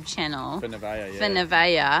YouTube channel For Nevaeh, yeah. For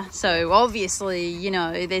Nevaeh. So obviously, you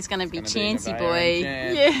know, there's going to be Chancey Boy.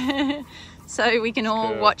 Yeah. So we can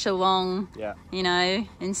all watch along, you know,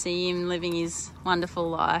 and see him living his wonderful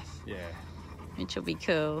life. Yeah. Which will be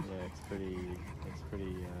cool. Yeah, it's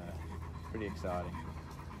pretty exciting.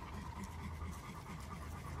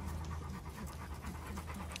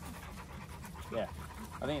 Yeah,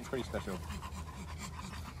 I think it's pretty special.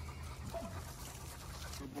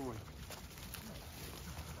 Good boy.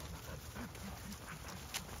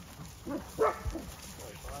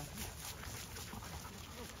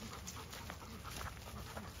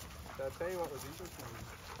 So I'll tell you what was interesting.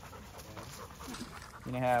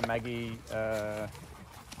 You know how Maggie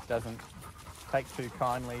doesn't take too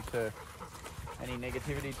kindly to any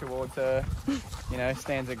negativity towards her, you know,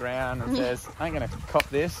 stands her ground and says, I ain't going to cop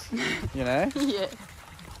this, you know? Yeah.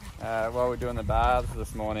 While we're doing the baths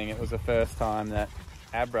this morning, it was the first time that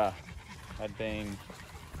Abra had been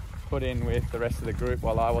put in with the rest of the group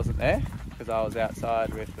while I wasn't there, because I was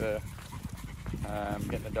outside with the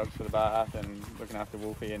getting the dogs for the bath and looking after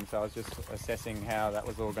Wolfie, and so I was just assessing how that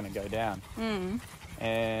was all going to go down.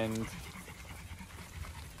 And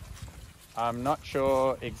I'm not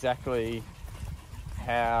sure exactly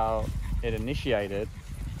how it initiated,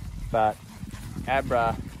 but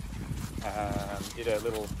Abra did a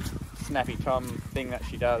little snappy Tom thing that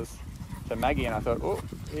she does to Maggie, and I thought, oh,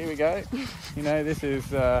 here we go. You know, this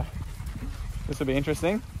will be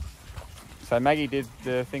interesting. So Maggie did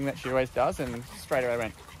the thing that she always does, and straight away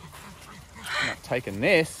went, I'm not taking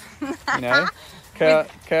this. You know,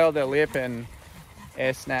 curled her lip and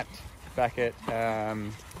air snapped back at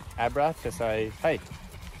Abra to say, hey,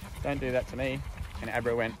 don't do that to me. And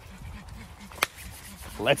Abra went,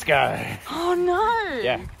 let's go. Oh no.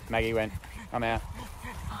 Yeah, Maggie went, I'm out.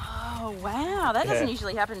 Oh wow, that doesn't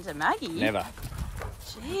usually happen to Maggie. Never.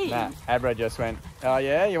 Gee. Nah, Abra just went, oh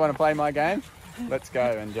yeah, you want to play my game? Let's go.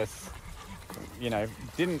 And just, you know,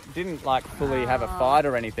 didn't like fully have a fight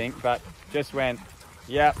or anything, but just went,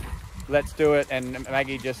 yep, let's do it. And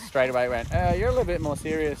Maggie just straight away went, you're a little bit more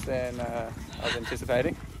serious than I was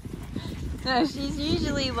anticipating. No, she's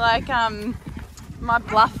usually like, my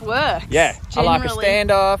bluff works. Yeah, generally. I like a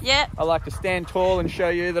standoff. Yeah. I like to stand tall and show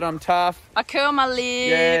you that I'm tough. I curl my lip.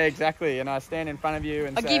 Yeah, exactly. And I stand in front of you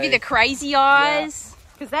and I give you the crazy eyes.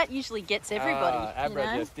 Because that usually gets everybody.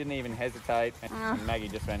 Abra just didn't even hesitate. And Maggie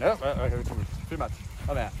just went, oh, too much.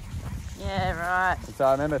 I'm out. Yeah, right. And so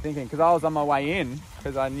I remember thinking, because I was on my way in,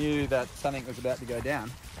 because I knew that something was about to go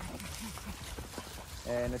down.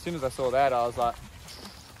 And as soon as I saw that, I was like,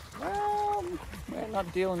 well, we're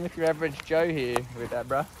not dealing with your average Joe here with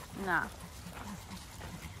Abra. Nah.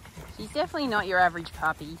 She's definitely not your average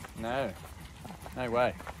puppy. No. No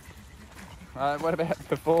way. What about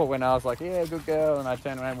before when I was like, yeah, good girl, and I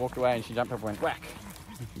turned around and walked away and she jumped up and went, whack.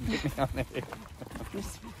 Hit me on the head.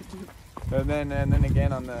 and then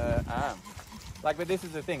again on the arm. Like, but this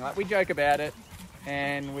is the thing. Like, we joke about it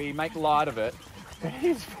and we make light of it. But it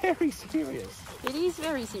is very serious. It is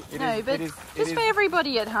very serious. No, but just for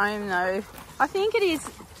everybody at home, though, I think it is,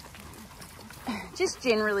 just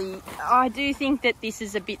generally, I do think that this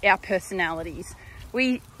is a bit our personalities.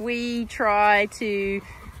 We try to,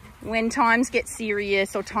 when times get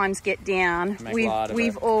serious or times get down,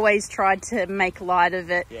 we've always tried to make light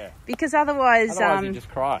of it. Yeah. Because otherwise you just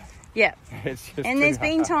cry. Yeah. It's just And there's too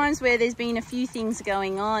been hard. times where there's been a few things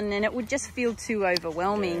going on and it would just feel too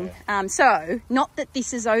overwhelming. So, not that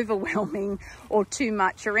this is overwhelming or too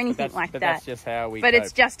much or anything like that. That's just how we But cope.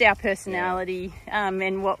 it's just our personality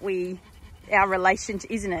and what our relationship,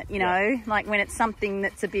 isn't it? You know, like when it's something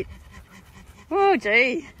that's a bit, oh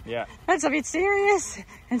gee, that's a bit serious.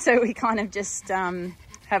 And so we kind of just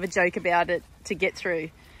have a joke about it to get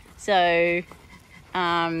through. So,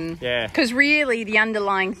 because really the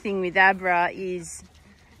underlying thing with Abra is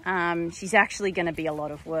she's actually going to be a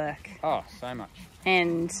lot of work. Oh, so much.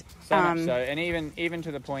 And so much so. And even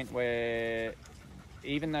to the point where,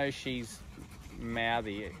 even though she's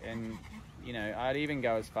mouthy, and you know, I'd even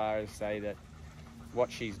go as far as say that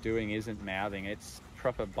what she's doing isn't mouthing, it's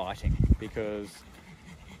proper biting, because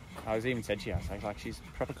I was even said to you, I was like she's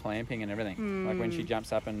proper clamping and everything. Like when she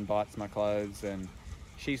jumps up and bites my clothes, and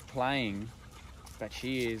she's playing, but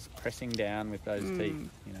she is pressing down with those teeth,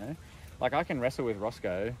 you know. Like I can wrestle with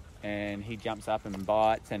Roscoe and he jumps up and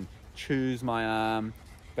bites and chews my arm,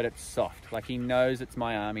 but it's soft. Like he knows it's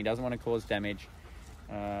my arm, he doesn't want to cause damage.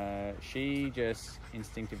 She just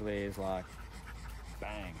instinctively is like,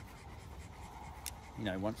 bang. You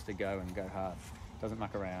know, wants to go and go hard. Doesn't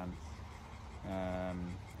muck around.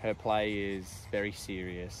 Her play is very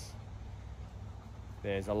serious.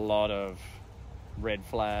 There's a lot of red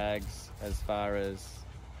flags as far as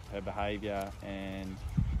her behaviour, and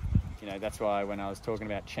you know, that's why when I was talking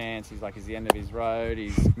about Chance, he's like, he's the end of his road,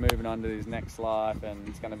 he's moving on to his next life and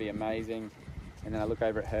it's going to be amazing. And then I look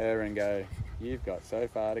over at her and go, you've got so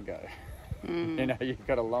far to go. You know, you've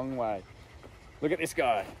got a long way. Look at this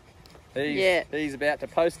guy. He's about to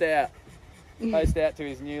post out to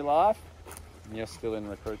his new life, and you're still in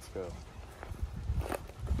recruit school.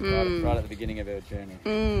 Right at the beginning of her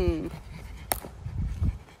journey.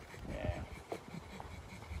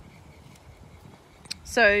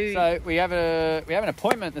 So we have an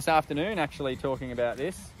appointment this afternoon actually talking about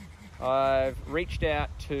this. I've reached out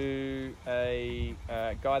to a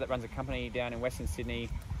guy that runs a company down in Western Sydney,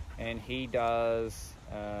 and he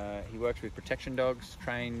works with protection dogs,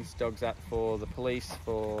 trains dogs up for the police,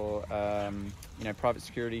 for you know, private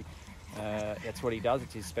security. That's what he does,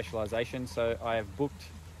 it's his specialisation. So I have booked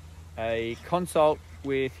a consult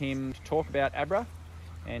with him to talk about Abra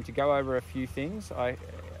and to go over a few things. I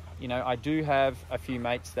do have a few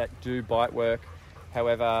mates that do bite work.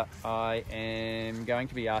 However, I am going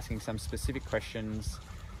to be asking some specific questions,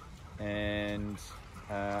 and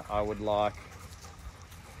I would like,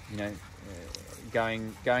 you know,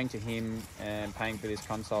 going to him and paying for this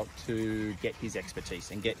consult to get his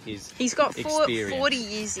expertise and get his He's got experience. 40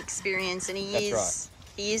 years experience, and he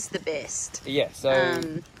is the best. Yeah,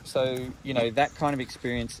 so you know, that kind of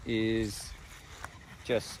experience is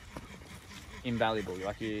just invaluable.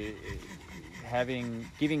 Like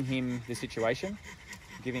giving him the situation,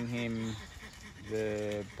 giving him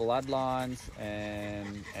the bloodlines,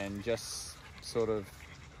 and just sort of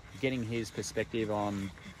getting his perspective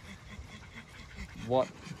on what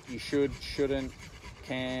you shouldn't,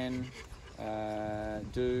 can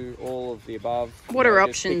do, all of the above. What our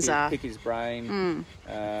options are. Pick his brain,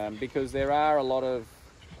 because there are a lot of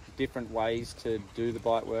different ways to do the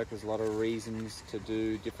bite work. There's a lot of reasons to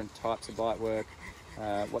do different types of bite work,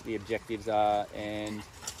 what the objectives are, and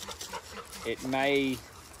it may,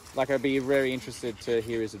 like, I'd be very interested to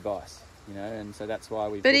hear his advice, you know, and so that's why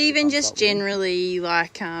we. But even just generally,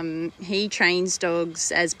 like, he trains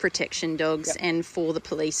dogs as protection dogs and for the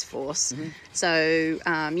police force. So,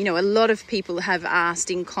 you know, a lot of people have asked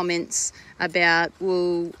in comments about,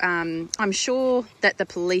 well, I'm sure that the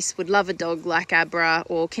police would love a dog like Abra,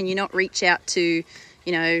 or can you not reach out to,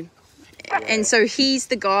 you know, and so he's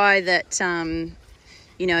the guy that,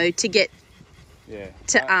 you know, to get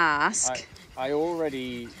to ask. I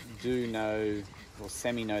already do know, or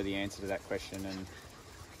semi-know the answer to that question, and,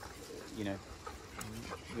 you know,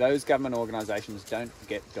 those government organisations don't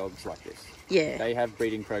get dogs like this. Yeah. They have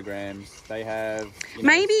breeding programs, they have... You know,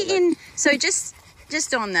 maybe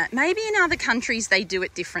just on that, maybe in other countries they do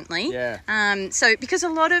it differently. Yeah. So because a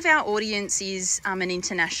lot of our audience is an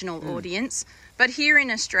international audience, but here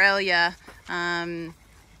in Australia, you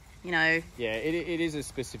know... Yeah, it is a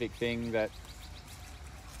specific thing that...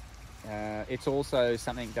 it's also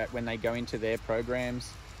something that when they go into their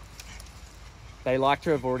programs, they like to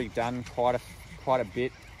have already done quite a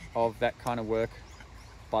bit of that kind of work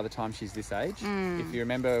by the time she's this age. If you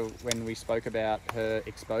remember when we spoke about her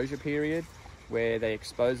exposure period, where they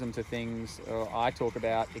expose them to things. Or I talk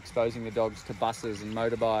about exposing the dogs to buses and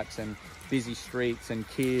motorbikes and busy streets and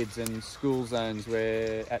kids and school zones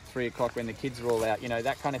where at 3 o'clock when the kids are all out, you know,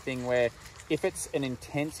 that kind of thing, where if it's an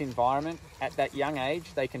intense environment at that young age,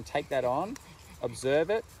 they can take that on, observe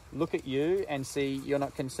it, look at you and see you're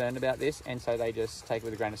not concerned about this, and so they just take it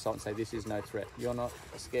with a grain of salt and say, this is no threat. You're not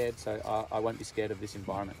scared, so I won't be scared of this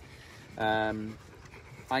environment.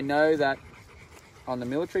 I know that on the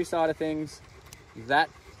military side of things, that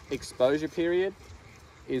exposure period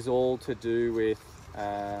is all to do with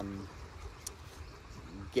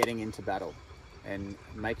getting into battle and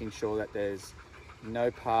making sure that there's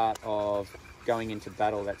no part of going into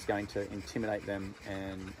battle that's going to intimidate them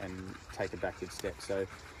and take a backward step. So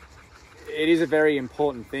it is a very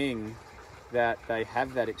important thing that they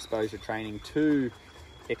have that exposure training to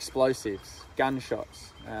explosives,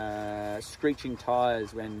 gunshots, screeching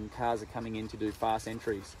tires when cars are coming in to do fast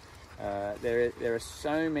entries. There are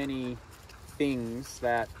so many things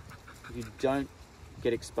that you don't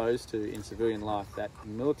get exposed to in civilian life that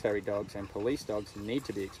military dogs and police dogs need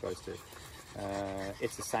to be exposed to.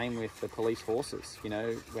 It's the same with the police horses. You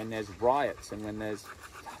know, when there's riots and when there's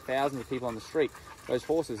thousands of people on the street, those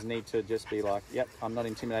horses need to just be like, yep, I'm not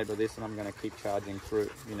intimidated by this and I'm going to keep charging through,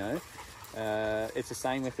 you know. It's the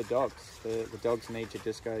same with the dogs. The dogs need to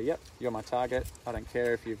just go, yep, you're my target. I don't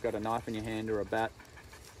care if you've got a knife in your hand or a bat.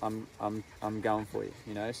 I'm going for you,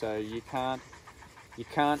 you know. So you can't,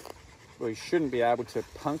 well, you shouldn't be able to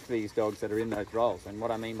punk these dogs that are in those roles. And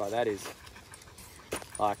what I mean by that is,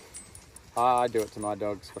 like, I do it to my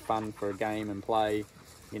dogs for fun, for a game and play,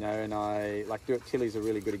 you know, and I like do it. Tilly's a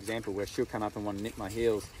really good example where she'll come up and want to nip my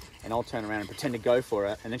heels and I'll turn around and pretend to go for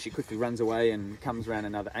it, and then she quickly runs away and comes around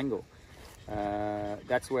another angle.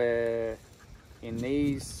 That's where, in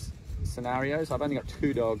these scenarios, I've only got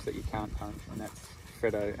 2 dogs that you can't punch, and that's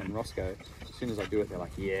Fredo and Roscoe. As soon as I do it, they're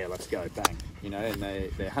like, yeah, let's go, bang, you know, and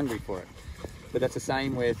they're hungry for it. But that's the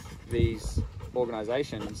same with these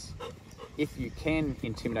organisations. If you can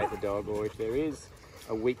intimidate the dog, or if there is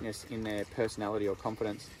a weakness in their personality or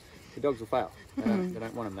confidence, the dogs will fail. They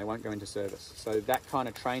don't want them. They won't go into service. So that kind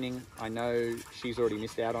of training, I know she's already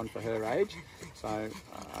missed out on for her age. So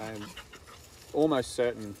I'm almost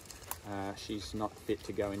certain she's not fit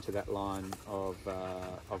to go into that line of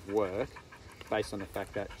work, based on the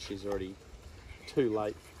fact that she's already too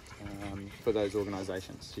late for those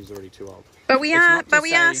organisations. She's already too old. But we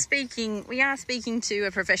are speaking to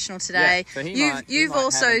a professional today. Yeah, so he might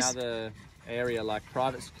also have another area like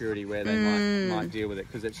private security where they might deal with it,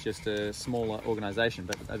 because it's just a smaller organisation.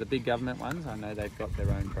 But the big government ones, I know they've got their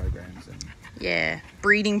own programs and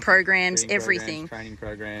breeding programs, everything, training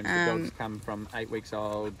programs. The dogs come from 8 weeks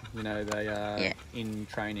old. You know, they are in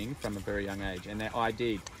training from a very young age, and they're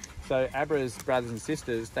ID'd. So Abra's brothers and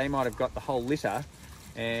sisters, they might have got the whole litter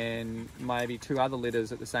and maybe 2 other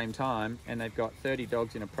litters at the same time, and they've got 30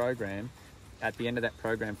 dogs in a program. At the end of that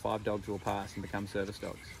program, 5 dogs will pass and become service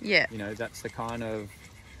dogs. Yeah. You know, that's the kind of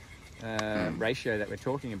ratio that we're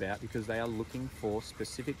talking about, because they are looking for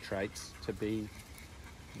specific traits to be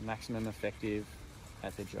maximum effective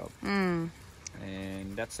at their job.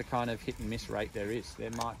 And that's the kind of hit and miss rate there is.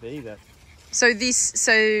 There might be that.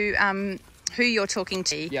 Who you're talking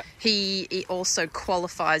to, he also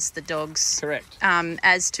qualifies the dogs. Correct.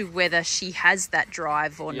 As to whether she has that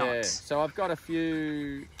drive or not. So I've got a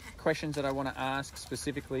few questions that I want to ask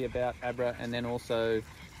specifically about Abra, and then also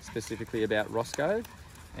specifically about Roscoe.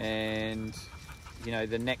 And, you know,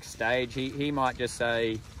 the next stage, he might just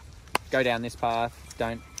say, go down this path,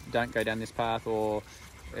 don't go down this path, or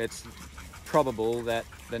it's probable that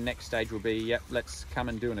the next stage will be, yep, let's come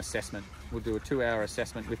and do an assessment. We'll do a 2-hour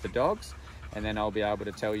assessment with the dogs, and then I'll be able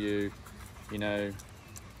to tell you, you know,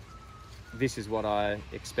 this is what I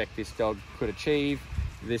expect this dog could achieve.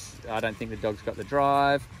 This, I don't think the dog's got the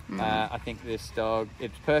drive. I think this dog,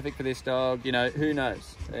 it's perfect for this dog. You know, who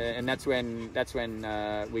knows? And that's when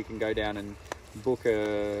we can go down and book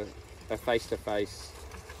a face-to-face.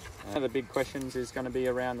 One of the big questions is going to be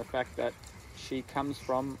around the fact that she comes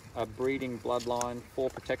from a breeding bloodline for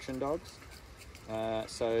protection dogs.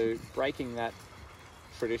 So breaking that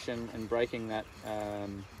tradition and breaking that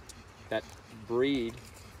that breed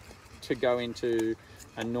to go into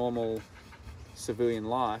a normal civilian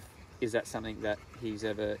life, is that something that he's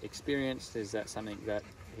ever experienced? Is that something that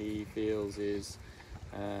he feels is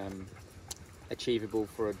achievable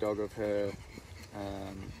for a dog of her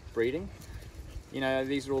breeding? You know,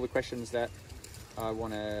 these are all the questions that I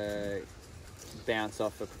want to bounce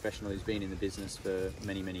off a professional who's been in the business for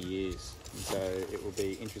many, many years. And so it will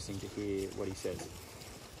be interesting to hear what he says.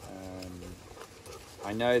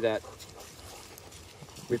 I know that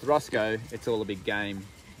with Roscoe, it's all a big game.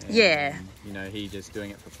 And, Yeah. You know, he just doing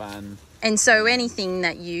it for fun. And so anything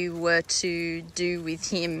that you were to do with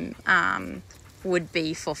him would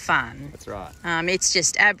be for fun. That's right. It's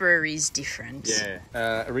just Abra is different.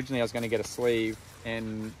 Yeah. Originally I was going to get a sleeve,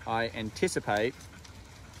 and I anticipate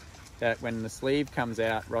that when the sleeve comes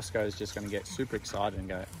out, Roscoe's just going to get super excited and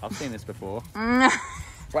go, I've seen this before.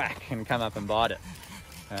 Whack, and come up and bite it.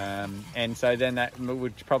 And so then that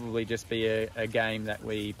would probably just be a game that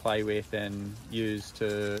we play with and use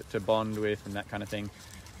to bond with and that kind of thing.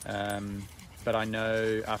 But I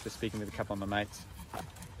know after speaking with a couple of my mates,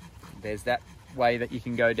 there's that way that you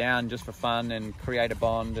can go down just for fun and create a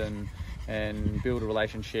bond and build a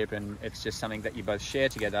relationship, and it's just something that you both share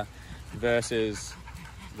together, versus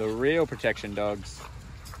the real protection dogs.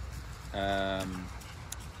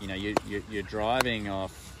 You know, you're driving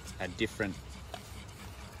off a different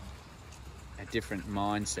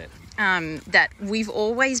mindset. That we've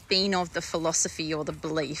always been of the philosophy or the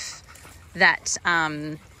belief that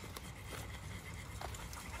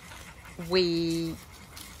we're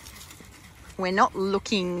not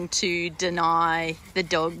looking to deny the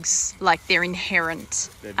dogs like their inherent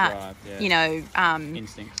drive, you know,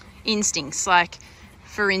 instincts. Like,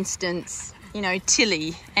 for instance, you know,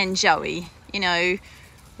 Tilly and Joey, you know,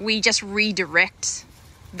 we just redirect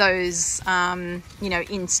those you know,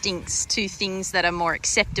 instincts to things that are more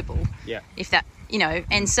acceptable. Yeah. If that, you know,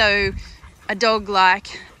 and so a dog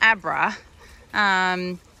like Abra,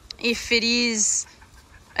 if it is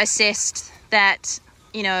assessed that,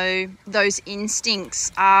 you know, those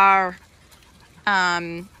instincts are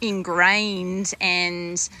ingrained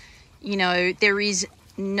and, you know, there is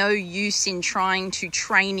no use in trying to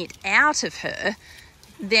train it out of her,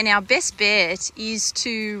 then our best bet is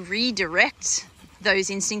to redirect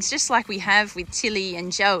those instincts, just like we have with Tilly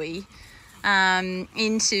and Joey,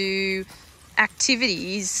 into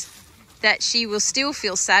activities that she will still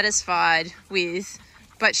feel satisfied with,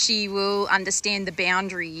 but she will understand the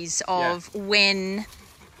boundaries of when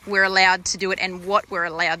we're allowed to do it and what we're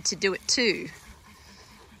allowed to do it to.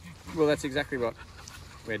 Well, that's exactly what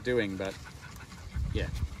we're doing, but yeah.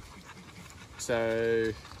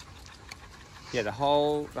 So yeah, the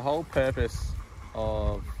whole purpose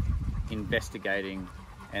of investigating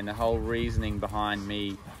and the whole reasoning behind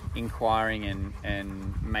me inquiring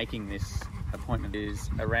and making this appointment is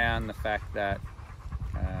around the fact that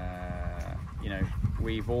you know,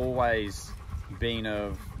 we've always been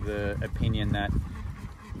of the opinion that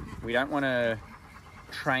we don't want to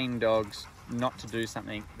train dogs not to do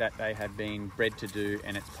something that they have been bred to do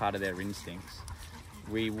and it's part of their instincts.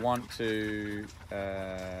 We want to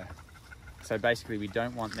so basically we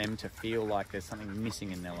don't want them to feel like there's something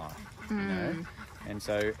missing in their life, you know? And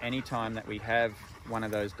so anytime that we have one of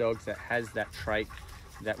those dogs that has that trait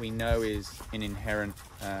that we know is an inherent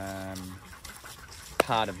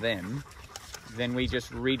part of them, then we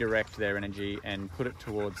just redirect their energy and put it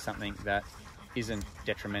towards something that isn't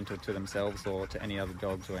detrimental to themselves or to any other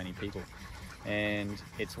dogs or any people. And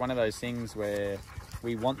it's one of those things where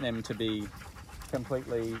we want them to be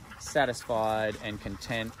completely satisfied and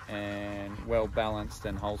content and well balanced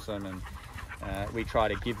and wholesome, and we try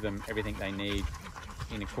to give them everything they need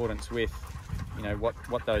in accordance with, you know,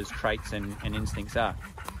 what those traits and instincts are.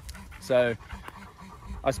 So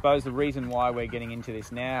I suppose the reason why we're getting into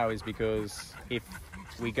this now is because if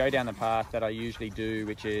we go down the path that I usually do,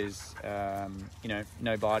 which is you know,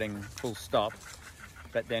 no biting, full stop,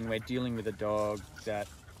 but then we're dealing with a dog that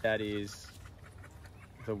is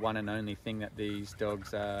the one and only thing that these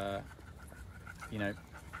dogs are, you know,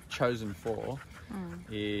 chosen for,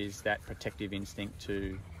 is that protective instinct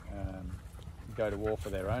to go to war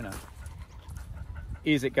for their owner.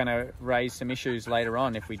 Is it going to raise some issues later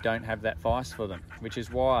on if we don't have that vice for them? Which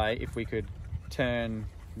is why if we could turn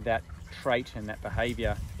that trait and that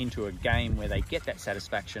behaviour into a game where they get that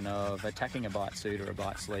satisfaction of attacking a bite suit or a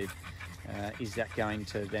bite sleeve, is that going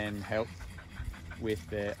to then help with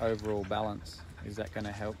their overall balance? Is that going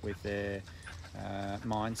to help with their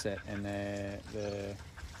mindset and their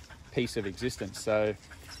piece of existence? So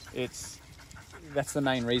that's the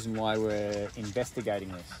main reason why we're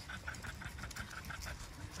investigating this,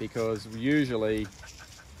 because usually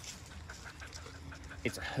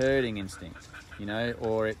it's a herding instinct, you know,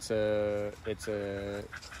 or it's a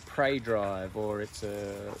prey drive, or it's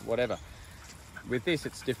a whatever. With this,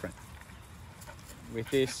 it's different. With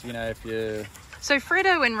this, you know, if you... So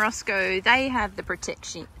Fredo and Roscoe, they have the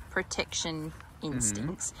protection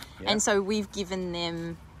instincts, and so we've given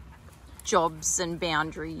them jobs and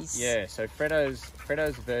boundaries. Yeah, so Fredo's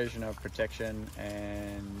version of protection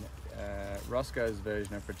and Roscoe's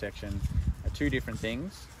version of protection are two different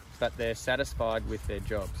things. but they're satisfied with their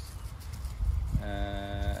jobs.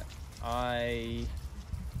 I,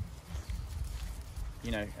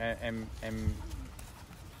 am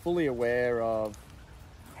fully aware of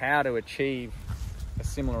how to achieve a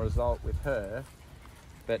similar result with her,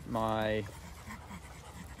 but my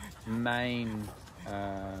main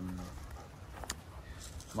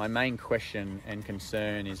question and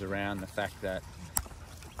concern is around the fact that,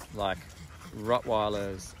 like,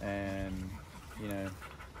 Rottweilers and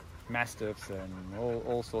Mastiffs and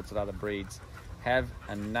all sorts of other breeds have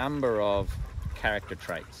a number of character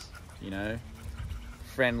traits,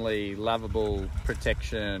 friendly, lovable,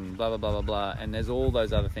 protection, blah blah blah blah blah, and there's all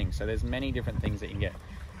those other things. So there's many different things that you can get.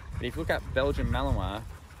 But if you look up Belgian Malinois,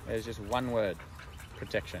 there's just one word: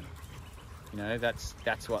 protection.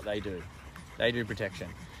 That's what they do. They do protection.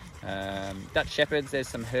 Dutch Shepherds, there's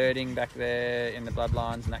some herding back there in the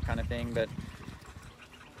bloodlines and that kind of thing, but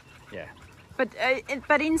yeah.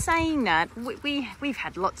 But in saying that, we've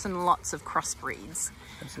had lots and lots of crossbreeds.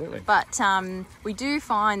 Absolutely. But we do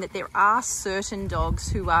find that there are certain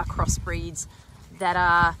dogs who are crossbreeds that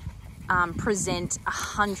are present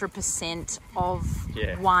 100%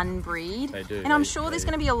 of one breed. They do. And I'm sure there's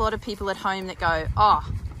going to be a lot of people at home that go, oh,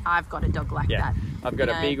 I've got a dog like that. I've got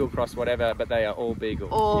a beagle cross whatever, but they are all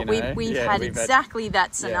beagle. Or we've had exactly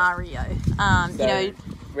that scenario.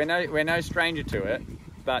 We're no stranger to it,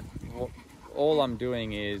 but all I'm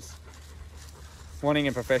doing is wanting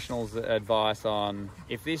a professional's advice on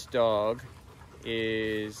if this dog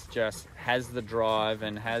has the drive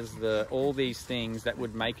and has all these things that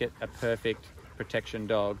would make it a perfect protection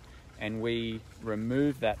dog, and we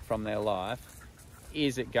remove that from their life,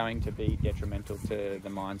 is it going to be detrimental to the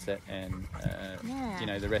mindset and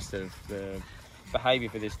the rest of the behaviour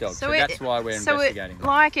for this dog? So that's why we're investigating.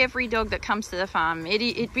 Like every dog that comes to the farm,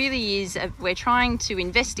 it really is. We're trying to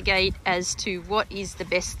investigate as to what is the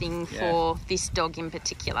best thing for this dog in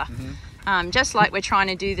particular. Just like we're trying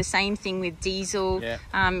to do the same thing with Diesel,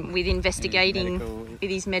 with investigating with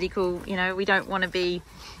his medical. We don't want to be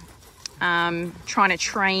trying to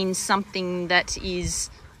train something that is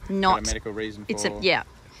not a medical reason for. So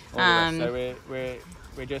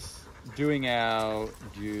we're just doing our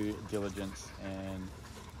due diligence, and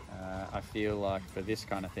I feel like for this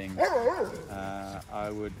kind of thing, I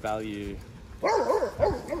would value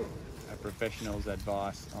a professional's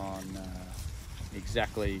advice on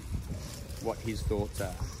exactly what his thoughts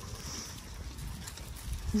are.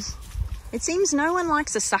 It seems no one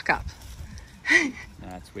likes a suck up.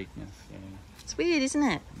 No, it's weakness. Yeah. It's weird, isn't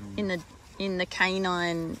it? In the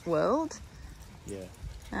canine world. Yeah.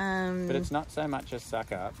 But it's not so much a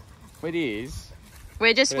suck up. It is.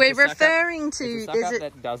 We're referring to. It's a suck up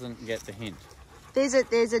that doesn't get the hint. There's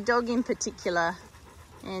a dog in particular,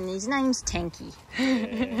 and his name's Tanky.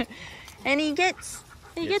 Yeah. And he gets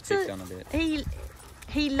on a bit.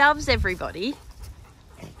 He loves everybody.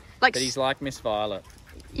 But he's like Miss Violet.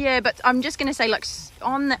 Yeah, but I'm just going to say, like,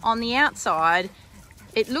 on the outside,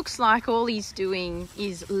 it looks like all he's doing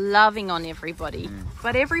is loving on everybody.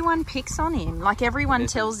 But everyone picks on him. Like, everyone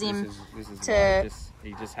tells him to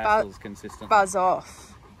he just hassles consistently. Buzz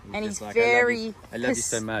off. And he's like, very... I love you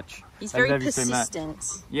so much. He's very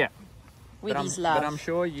persistent. Yeah. With his love. But I'm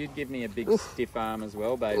sure you'd give me a big stiff arm as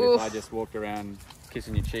well, babe, if I just walked around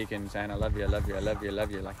kissing your cheek and saying, I love you, I love you, I love you, I love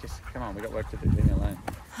you. Like, just, come on, we got work to do, leave me alone.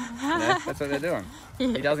 That's what they're doing.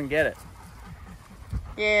 He doesn't get it.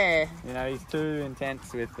 Yeah. He's too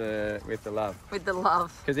intense with the love. With the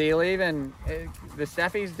love. Because he'll even... the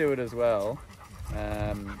staffies do it as well,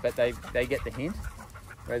 but they get the hint.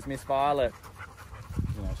 Whereas Miss Violet,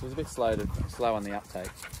 she's a bit slow on the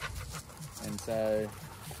uptake. And so...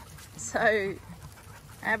 So,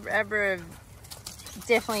 Abra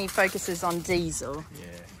definitely focuses on Diesel. Yeah.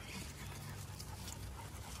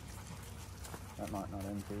 That might not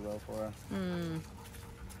end too well for her.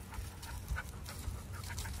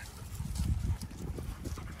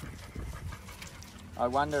 I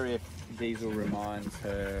wonder if Diesel reminds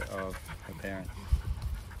her of her parents.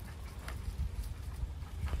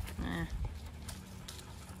 I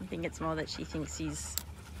think it's more that she thinks he's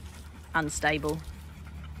unstable.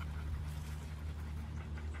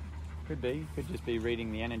 Could be. Could just be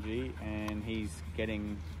reading the energy, and he's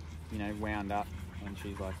getting, wound up, and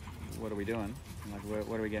she's like, "What are we doing? Like,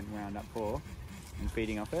 what are we getting wound up for?" And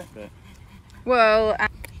feeding off it, but well,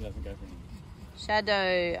 she doesn't go for him.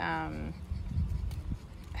 Shadow,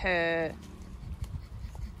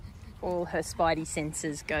 all her spidey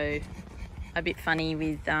senses go a bit funny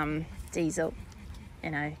with Diesel.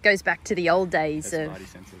 Goes back to the old days of spidey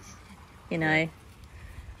senses.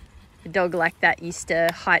 A dog like that used to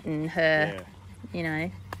heighten her,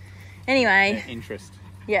 Anyway. Interest.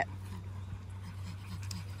 Yeah.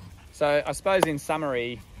 So I suppose in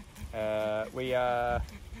summary, we are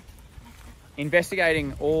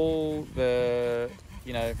investigating all the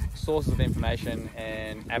sources of information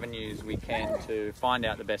and avenues we can to find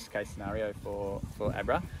out the best case scenario for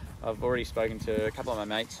Abra. I've already spoken to a couple of my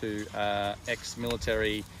mates who are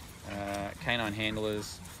ex-military canine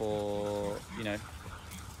handlers for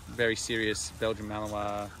very serious Belgian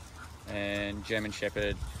Malinois and German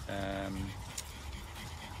Shepherd. They're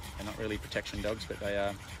not really protection dogs, but they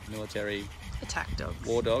are military Attack dogs.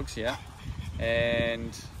 war dogs, yeah.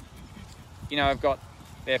 And I've got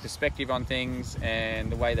their perspective on things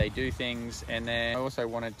and the way they do things, and then I also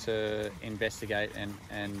wanted to investigate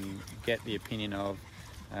and get the opinion of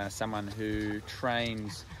someone who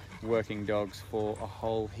trains working dogs for a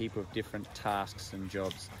whole heap of different tasks and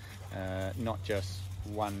jobs, not just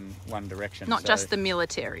one direction. Not just the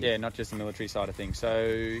military. Yeah, not just the military side of things.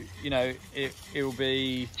 So it'll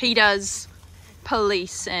be. He does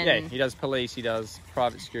police and. Yeah, he does police. He does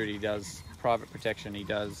private security. He does private protection. He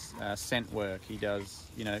does scent work. He does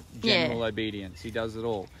general obedience. He does it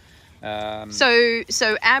all.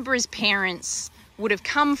 So Abra's parents would have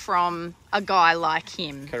come from a guy like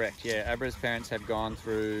him. Correct, yeah. Abra's parents have gone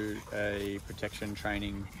through a protection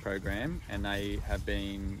training program, and they have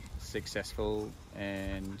been successful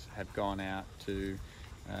and have gone out to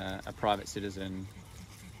a private citizen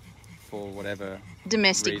for whatever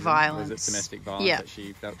domestic reason. violence. Was it domestic violence that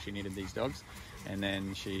she felt she needed these dogs, and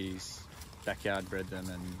then she's backyard bred them,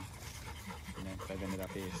 and they've ended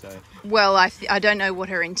up here. So well, I don't know what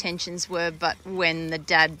her intentions were, but when the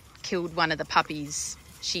dad killed one of the puppies,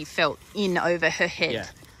 she felt in over her head. Yeah,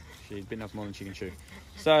 she'd bitten off more than she can chew.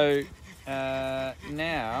 So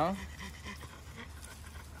now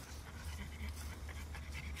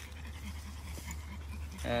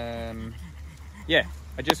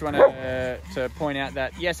I just want to point out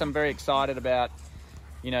that yes, I'm very excited about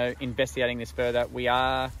investigating this further. We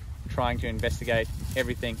are trying to investigate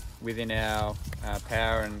everything within our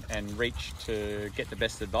power and reach to get the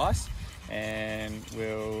best advice, and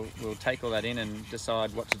we'll take all that in and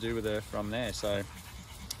decide what to do with her from there. So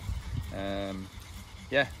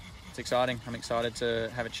yeah, it's exciting. I'm excited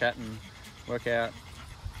to have a chat and work out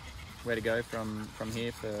where to go from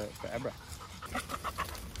here for Abra.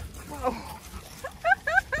 Whoa.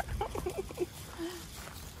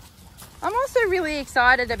 I'm also really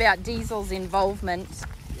excited about Diesel's involvement.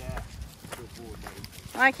 Yeah,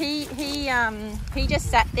 like he just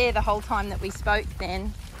sat there the whole time that we spoke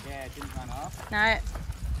then. Yeah, it didn't run off. No.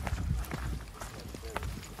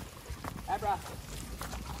 Abra!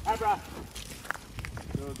 Abra!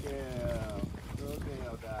 Good girl. Good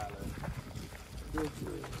girl, darling. Good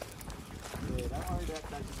girl. Yeah, don't worry about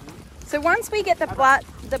touching me. So once we get the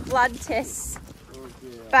blood tests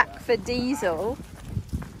back for Diesel.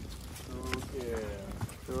 Good girl.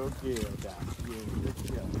 Good girl, darling. Good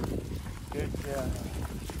girl. Good girl.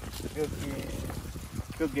 Good girl.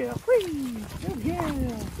 Good girl. Whee! Good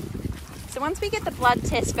girl. So once we get the blood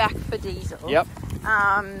test back for Diesel, Yep.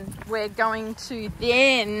 We're going to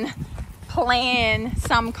then plan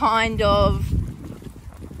some kind of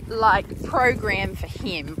like program for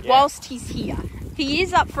him whilst he's here. He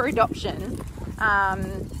is up for adoption,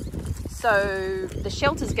 so the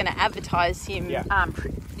shelter's going to advertise him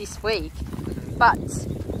this week. But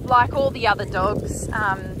like all the other dogs,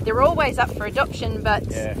 they're always up for adoption, but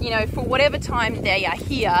for whatever time they are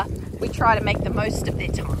here, we try to make the most of their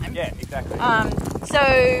time. Yeah, exactly.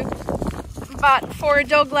 But for a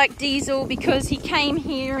dog like Diesel, because he came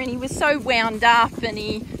here and he was so wound up and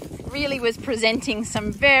he really was presenting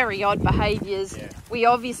some very odd behaviours, we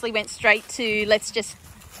obviously went straight to let's just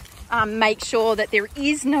make sure that there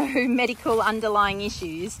is no medical underlying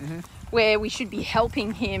issues where we should be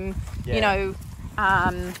helping him,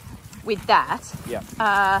 with that. Yeah.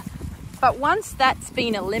 But once that's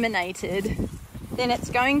been eliminated, then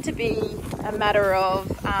it's going to be a matter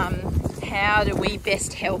of how do we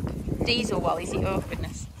best help Diesel while he's here. Oh,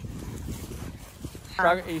 goodness.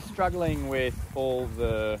 He's struggling with all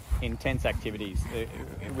the intense activities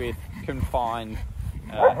with confined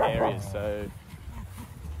areas. So,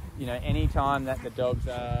 any time that the dogs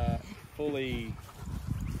are fully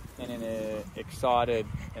in an excited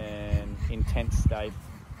and intense state,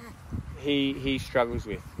 he struggles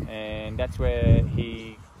with, and that's where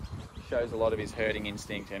he shows a lot of his herding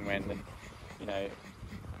instinct. And when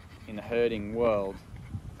in the herding world,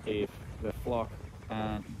 if the flock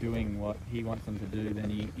aren't doing what he wants them to do, then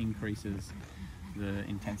he increases the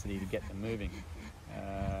intensity to get them moving,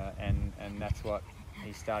 and that's what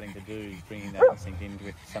he's starting to do. He's bringing that instinct in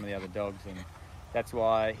with some of the other dogs, and that's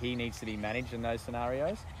why he needs to be managed in those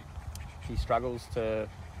scenarios. he struggles to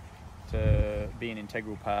be an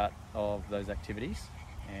integral part of those activities,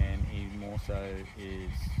 and he more so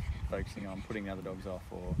is focusing on putting the other dogs off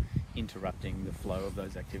or interrupting the flow of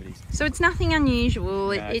those activities. So it's nothing unusual.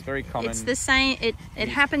 No, it's very common. It's the same. It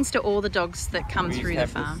happens to all the dogs that come through the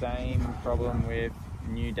farm. We have the same problem with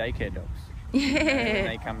new daycare dogs. Yeah. And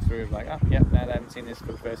they come through like, oh, yep, no, they haven't seen this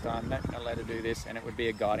for the first time. No, not allowed to do this, and it would be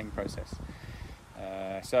a guiding process.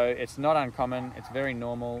 So it's not uncommon. It's very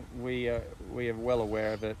normal. We are well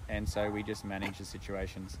aware of it, and so we just manage the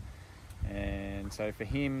situations. And so for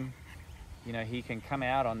him, you know, he can come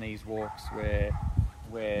out on these walks where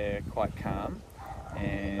we're quite calm,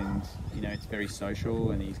 and you know, it's very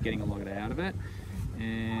social, and he's getting a lot out of it.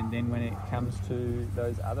 And then when it comes to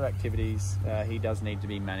those other activities, he does need to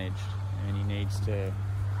be managed, and he needs to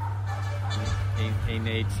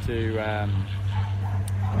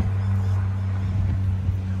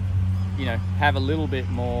you know, have a little bit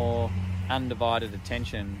more undivided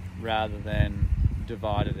attention rather than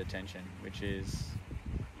divided attention, which is,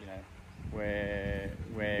 you know,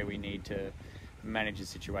 where we need to manage the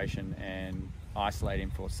situation and isolate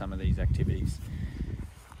him for some of these activities.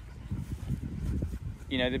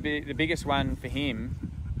 You know, the biggest one for him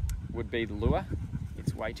would be the lure.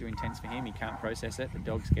 It's way too intense for him. He can't process it. The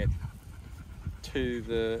dogs get to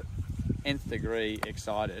the nth degree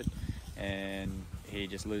excited, and he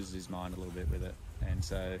just loses his mind a little bit with it. And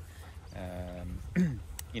so,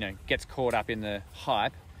 you know, gets caught up in the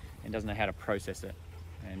hype and doesn't know how to process it.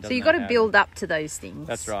 And so you've got to build up to those things.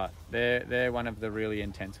 That's right. They're one of the really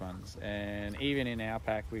intense ones. And even in our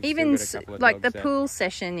pack, we've even still got a couple of like dogs the pool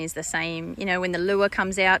session is the same. You know, when the lure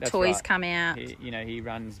comes out, That's toys right. come out. He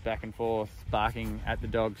runs back and forth, barking at the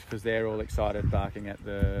dogs because they're all excited, barking at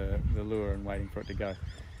the lure and waiting for it to go.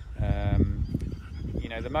 You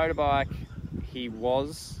know, the motorbike, he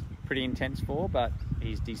was pretty intense for, but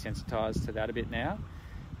he's desensitized to that a bit now.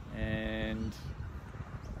 And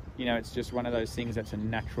you know, it's just one of those things that's a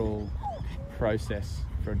natural process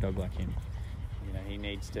for a dog like him. You know, he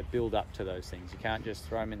needs to build up to those things. You can't just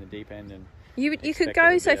throw him in the deep end. And you could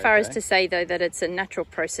go so far as to say, though, that it's a natural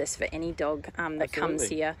process for any dog that comes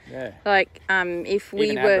here. Yeah. Like if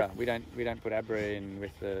we even were, Abra. We don't put Abra in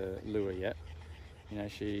with the lure yet. You know,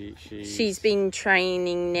 she's been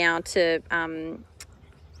training now to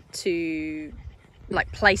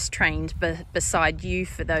like place trained beside you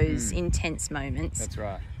for those intense moments. That's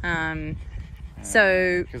right.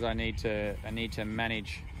 So because I need to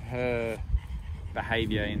manage her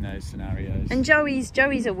behaviour in those scenarios. And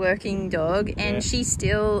Joey's a working dog, and she's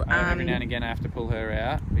still every now and again I have to pull her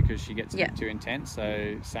out because she gets a bit too intense.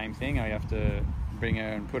 So same thing, I have to bring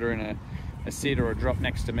her and put her in a sit or a drop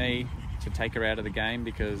next to me to take her out of the game,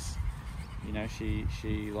 because you know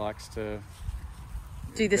she likes to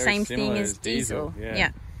do the same thing as Diesel.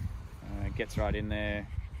 Yeah. Gets right in there,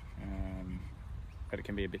 but it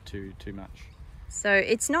can be a bit too much. So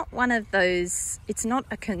it's not one of those. It's not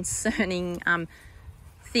a concerning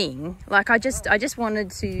thing. Like I just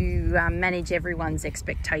wanted to manage everyone's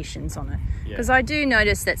expectations on it, because I do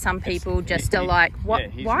notice that some people just are like,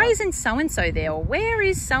 "What? Why isn't so and so there? Or where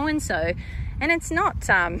is so and so?" And it's not.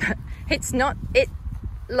 It's not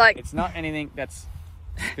anything that's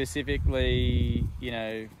specifically, you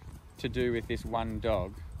know, to do with this one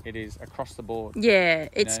dog. It is across the board. Yeah,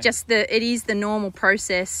 it's just it is the normal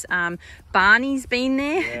process. Barney's been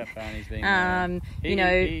there. Yeah, Barney's been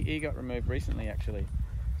there. He got removed recently, actually,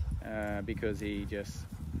 because he just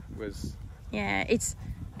was. Yeah, it's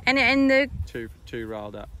and the too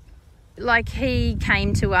riled up. Like he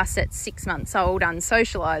came to us at 6 months old,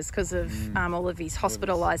 unsocialised because of all of his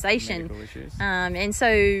hospitalisation, and so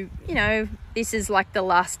you know, this is like the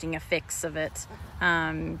lasting effects of it,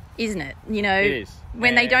 isn't it? You know, it is.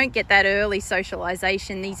 When they don't get that early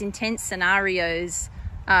socialisation, these intense scenarios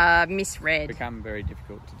are misread, become very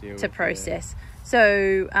difficult to deal with, to process.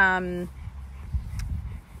 So,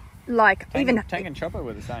 like Tank and Chopper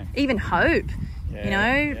were the same. Even Hope.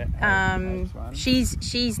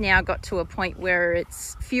 She's now got to a point where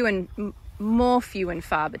it's few and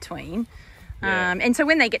far between, and so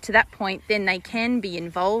when they get to that point, then they can be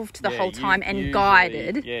involved the whole time and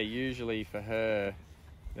guided. Yeah, usually for her,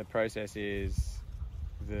 the process is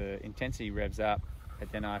the intensity revs up,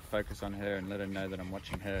 but then I focus on her and let her know that I'm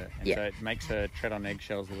watching her, and so it makes her tread on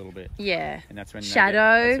eggshells a little bit. Yeah, and that's when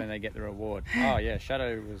Shadow. they get the reward. Oh yeah,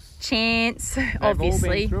 Shadow was Chance, obviously.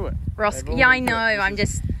 All been through it. Ross, I know.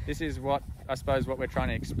 This is what I suppose what we're trying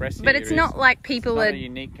to express here. But it's not like people it's not are a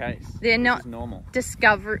unique case. They're not normal.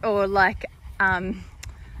 Discover or like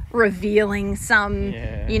revealing some,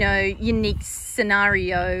 Yeah. you know, unique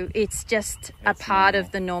scenario. It's just a part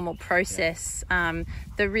of the normal process,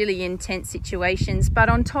 the really intense situations. But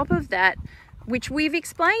on top of that, which we've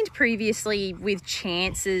explained previously with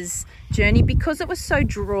Chance's journey, because it was so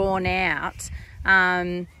drawn out,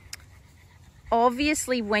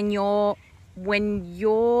 obviously when your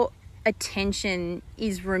attention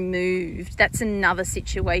is removed, that's another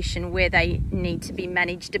situation where they need to be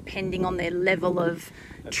managed depending on their level of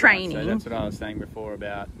training. Right. So that's what I was saying before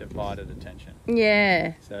about divided attention.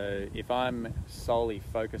 Yeah. So if I'm solely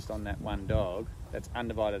focused on that one dog, that's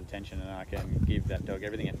undivided attention, and I can give that dog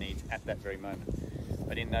everything it needs at that very moment.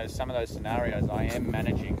 But in some of those scenarios, I am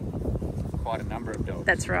managing quite a number of dogs.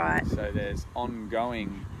 That's right. So there's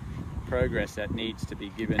ongoing progress that needs to be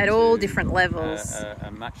given at all different levels.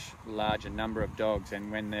 A much larger number of dogs,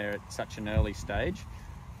 and when they're at such an early stage,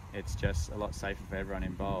 it's just a lot safer for everyone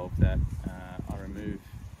involved that I remove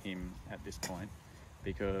him at this point,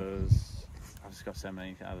 because I've just got so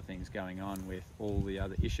many other things going on with all the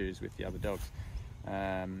other issues with the other dogs.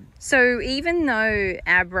 So even though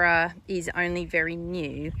Abra is only very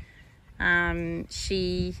new,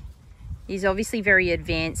 she is obviously very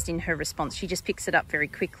advanced in her response. She just picks it up very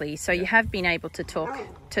quickly. So you have been able to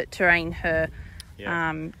train her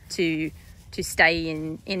to stay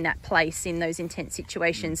in that place in those intense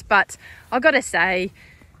situations. But I've got to say,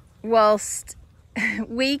 whilst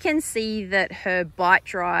we can see that her bite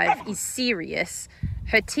drive is serious,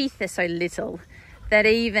 her teeth are so little that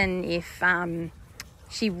even if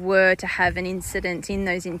she were to have an incident in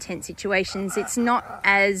those intense situations, it's not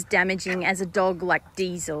as damaging as a dog like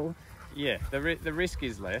Diesel. Yeah, the risk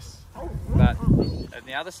is less, but at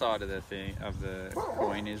the other side of the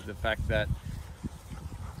coin is the fact that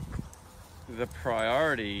the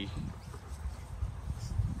priority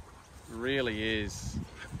really is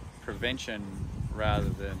prevention rather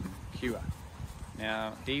than cure.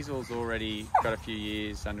 Now, Diesel's already got a few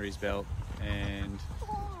years under his belt, and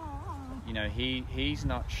you know he's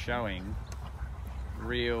not showing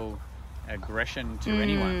real aggression to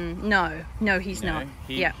anyone. No, he's not.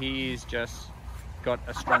 He is just got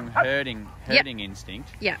a strong herding instinct.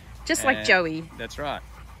 Yeah, just like Joey. That's right.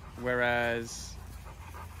 Whereas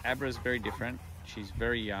Abra's very different. She's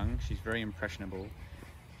very young. She's very impressionable.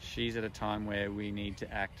 She's at a time where we need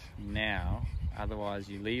to act now. Otherwise,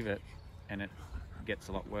 you leave it, and it gets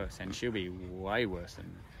a lot worse. And she'll be way worse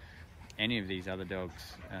than any of these other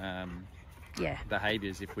dogs'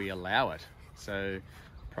 behaviours if we allow it. So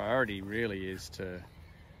priority really is to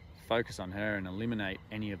focus on her and eliminate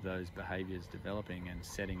any of those behaviours developing and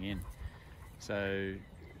setting in. So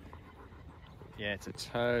yeah, it's a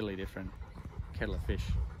totally different kettle of fish.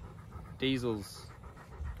 Diesel's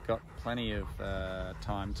got plenty of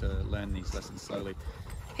time to learn these lessons slowly.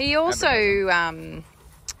 He also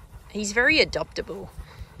he's very adoptable.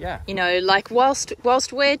 Yeah, you know, like whilst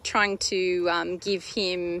we're trying to give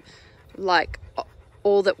him like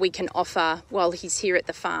all that we can offer while he's here at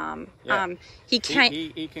the farm. He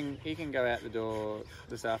can go out the door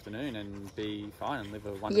this afternoon and be fine and live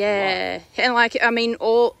a wonderful life. And like, I mean,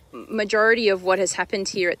 majority of what has happened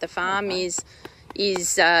here at the farm is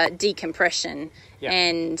decompression,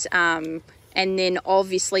 and then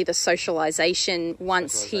obviously the socialisation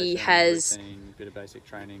once he has routine, bit of basic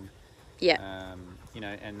training. You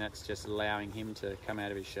know, and that's just allowing him to come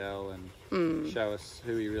out of his shell and show us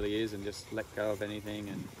who he really is, and just let go of anything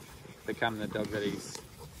and become the dog that he's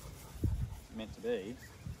meant to be.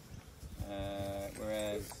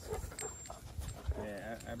 Whereas,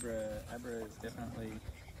 Abra is definitely...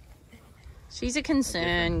 She's a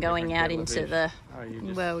concern going out into the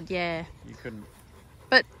world, You couldn't...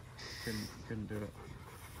 But... Couldn't do it.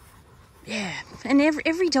 Yeah, and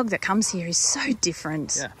every dog that comes here is so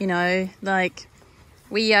different, you know, like...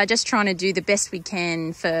 We are just trying to do the best we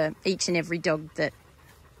can for each and every dog that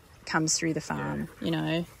comes through the farm, you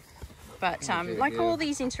know. But like all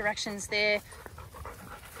these interactions there,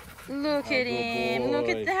 look at him, look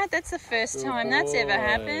at that. That's the first time that's ever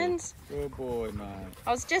happened. Good boy, mate.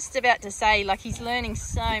 I was just about to say, like, he's learning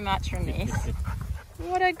so much from this.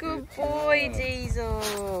 What a good boy,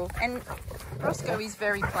 Diesel. And Roscoe is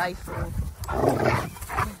very playful.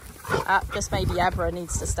 Just maybe Abra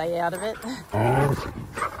needs to stay out of it.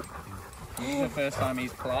 This is the first time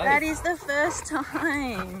he's played. That is the first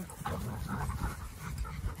time.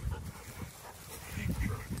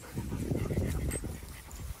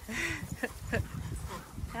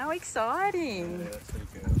 How exciting. Yeah, that's pretty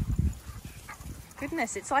cool.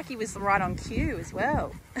 Goodness, it's like he was right on cue as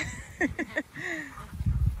well.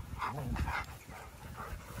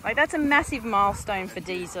 Like, that's a massive milestone for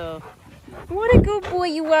Diesel. What a good boy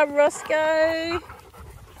you are, Roscoe.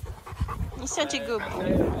 such a good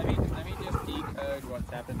boy. Let me just decode what's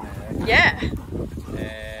happened there. Yeah.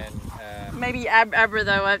 And maybe Abra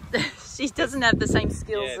though, she doesn't have the same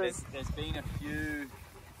skills as. There's been a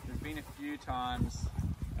few times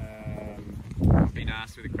I've been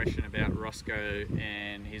asked with a question about Roscoe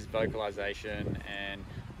and his vocalization and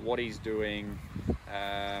what he's doing.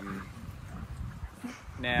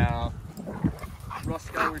 Now,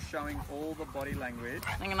 Roscoe was showing all the body language.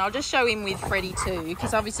 Hang on, I'll just show him with Freddie too,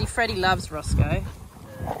 because obviously Freddie loves Roscoe.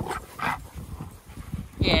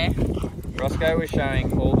 Yeah. Roscoe was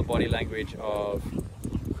showing all the body language of,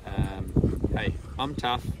 hey, I'm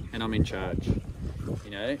tough and I'm in charge,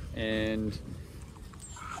 you know, and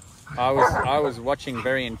I was watching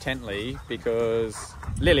very intently because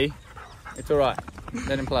Lily, it's all right,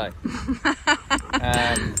 let him play.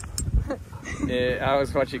 Yeah, I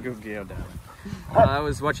was watching, good girl, darling. I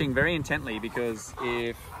was watching very intently because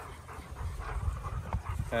if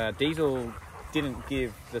Diesel didn't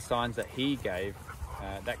give the signs that he gave,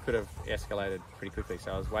 that could have escalated pretty quickly.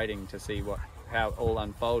 So I was waiting to see how it all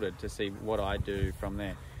unfolded, to see what I do from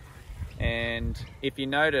there. And if you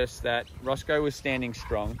notice that Roscoe was standing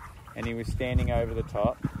strong and he was standing over the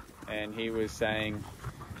top and he was saying,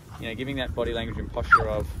 you know, giving that body language and posture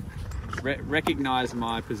of recognize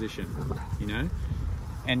my position, you know,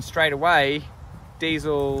 and straight away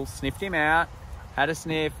Diesel sniffed him out, had a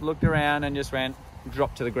sniff, looked around and just went,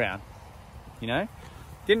 drop to the ground, you know.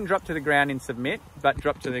 Didn't drop to the ground in submit, but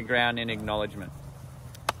dropped to the ground in acknowledgement.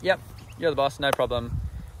 Yep, you're the boss, no problem.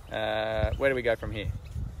 Where do we go from here?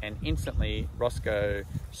 And instantly Roscoe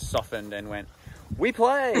softened and went, we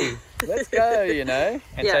play, let's go, you know.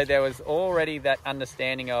 And so there was already that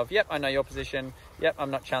understanding of, yep, I know your position. Yep,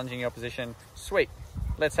 I'm not challenging your position. Sweet,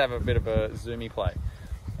 let's have a bit of a zoomy play.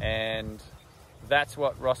 And that's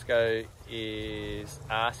what Roscoe is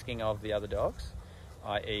asking of the other dogs,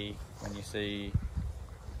 i.e. when you see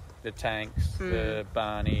the Tanks, the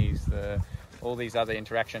Barneys, all these other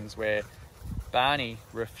interactions where Barney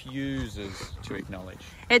refuses to acknowledge.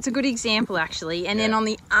 It's a good example actually. And then on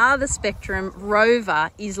the other spectrum, Rover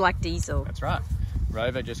is like Diesel. That's right.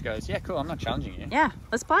 Rover just goes, yeah, cool, I'm not challenging you. Yeah,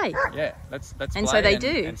 let's play. Yeah, let's play. And so they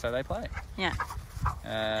do. And so they play. Yeah.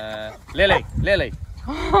 Lily,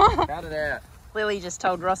 cut it out. Lily just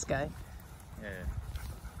told Roscoe. Yeah.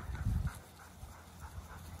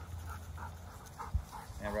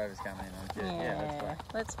 Now Rover's coming in. Yeah,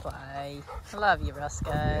 let's play. I love you,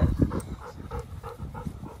 Roscoe.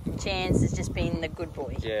 Chance has just been the good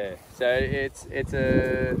boy. Yeah. So it's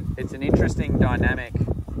an interesting dynamic,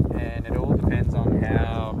 and it all depends on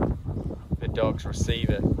how the dogs receive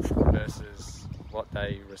it versus what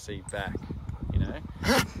they receive back. You know,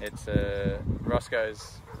 it's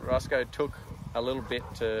Roscoe took a little bit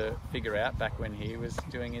to figure out back when he was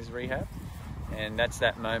doing his rehab, and that's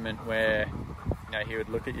that moment where, you know, he would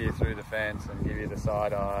look at you through the fence and give you the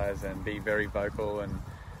side eyes and be very vocal and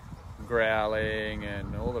growling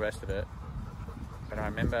and all the rest of it. But I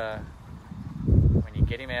remember when you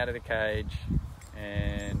get him out of the cage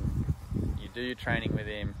and you do your training with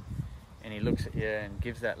him and he looks at you and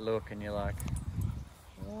gives that look and you're like,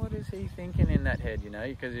 what is he thinking in that head, you know,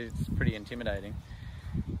 because it's pretty intimidating.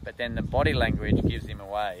 But then the body language gives him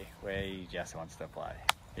away where he just wants to play.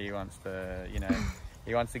 He wants to, you know,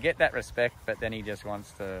 he wants to get that respect, but then he just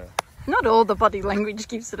wants to... Not all the body language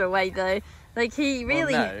gives it away though. Like he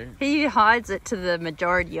really, he hides it to the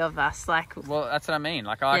majority of us. Like, well, that's what I mean.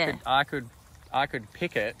 Like I could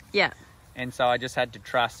pick it. Yeah. And so I just had to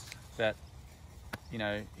trust that, you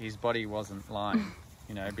know, his body wasn't lying,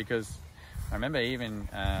 you know, because I remember even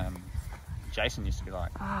Jason used to be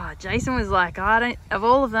like, Jason was like, of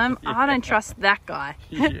all of them, I don't trust that guy.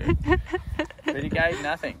 But he gave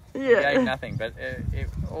nothing. He gave nothing. But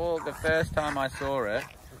the first time I saw it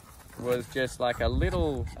was just like a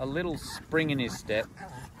little spring in his step,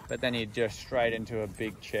 but then he'd just straight into a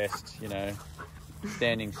big chest, you know,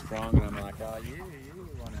 standing strong. And I'm like, you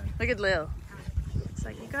want to... Look at Lil. It's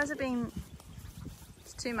like, you guys are being...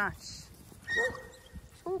 It's too much.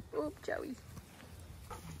 Oop, oop, Joey.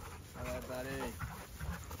 Hello, buddy.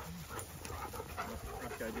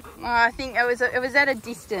 I think it was at a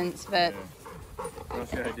distance, but...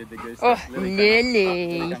 Roscoe did the goose. Oh,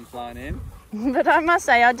 Lily. Come flying in. But I must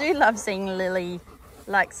say, I do love seeing Lily,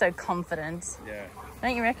 like, so confident. Yeah.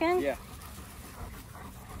 Don't you reckon? Yeah.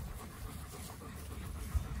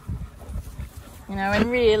 You know,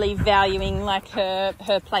 and really valuing, like, her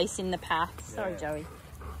place in the pack. Sorry, Joey.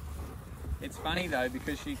 It's funny, though,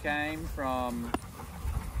 because she came from,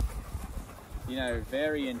 you know,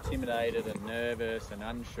 very intimidated and nervous and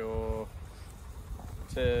unsure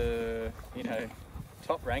to, you know,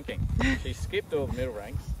 top ranking. She skipped all the middle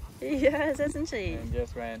ranks. Yes, hasn't she? And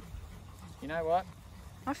just went, you know what?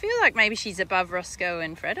 I feel like maybe she's above Roscoe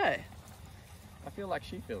and Fredo. I feel like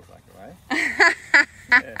she feels like it, right?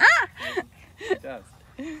 Yeah, it does.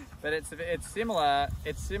 But it's similar.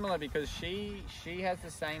 It's similar because she has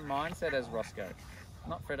the same mindset as Roscoe.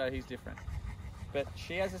 Not Fredo, he's different. But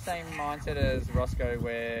she has the same mindset as Roscoe,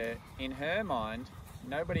 where in her mind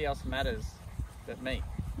nobody else matters but me.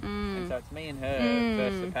 And so it's me and her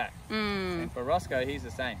versus the pack. And for Roscoe, he's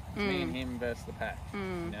the same. It's me and him versus the pack.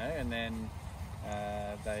 You know, and then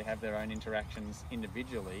they have their own interactions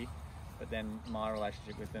individually, but then my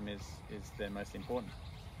relationship with them is the most important.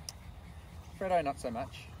 Fredo, not so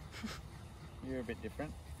much. You're a bit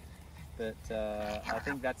different, but I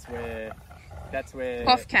think that's where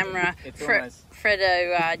Off camera, it's almost,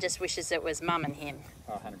 Fredo just wishes it was Mum and him.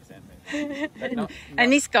 oh, 100%. But not,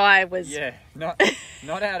 And this guy was... yeah, not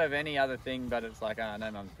out of any other thing, but it's like, oh,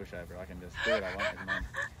 no mum's pushover. I can just do what I want with mum.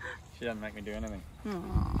 She doesn't make me do anything.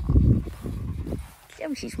 Aww.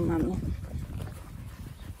 Yeah, she's mummy.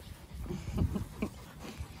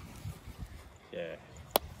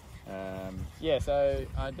 Yeah, so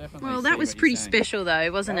I definitely. Well, see that was what you're pretty saying. special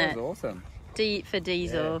though, wasn't That it? was awesome. For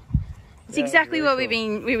Diesel. Yeah. It's Yeah, exactly really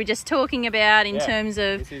what cool. we were just talking about in terms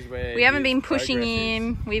of This is where we haven't his been pushing progress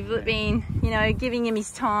him. is. We've Yeah. been, you know, giving him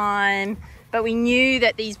his time, but we knew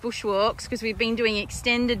that these bushwalks, because we've been doing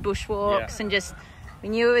extended bushwalks, and just we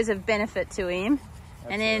knew it was of benefit to him.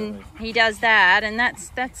 And then Absolutely. he does that, and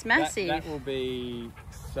that's massive. That will be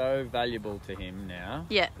so valuable to him now.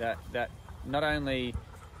 Yeah. That not only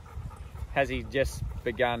has he just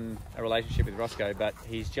begun a relationship with Roscoe, but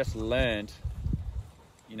he's just learned,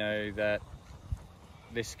 you know, that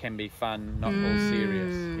this can be fun, not all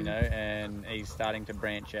serious, you know, and he's starting to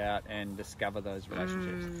branch out and discover those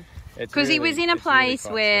relationships. Because he was in a it's really place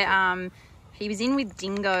quite where special. he was in with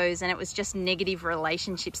dingoes, and it was just negative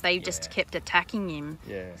relationships. They just Yeah. kept attacking him.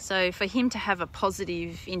 Yeah. So for him to have a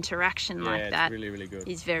positive interaction like it's that really, really good.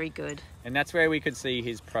 is very good. And that's where we could see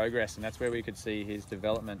his progress, and that's where we could see his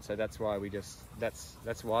development. So that's why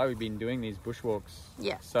that's why we've been doing these bushwalks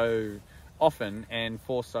Yeah. so often and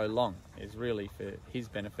for so long, is really for his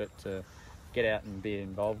benefit to get out and be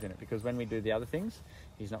involved in it. Because when we do the other things,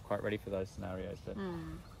 he's not quite ready for those scenarios. But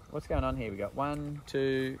what's going on here? We got 1,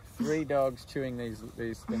 2, 3 dogs chewing these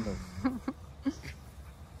spindles.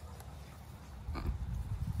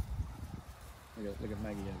 Look at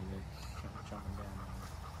Maggie over there, chomping down.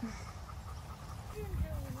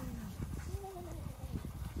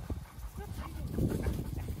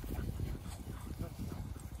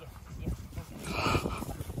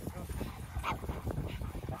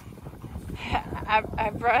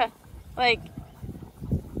 Abra, like,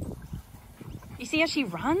 you see how she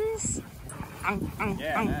runs?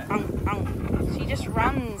 Yeah, I know. She just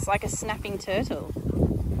runs like a snapping turtle.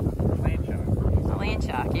 Land shark. A land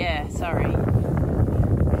shark, yeah, sorry.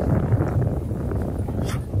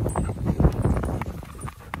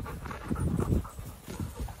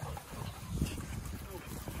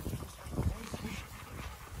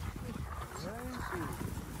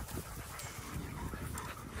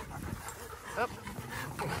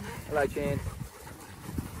 Hello, Chance.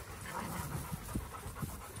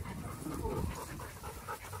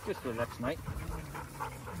 Just relax, mate.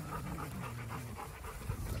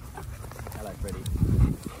 Hello, Freddie.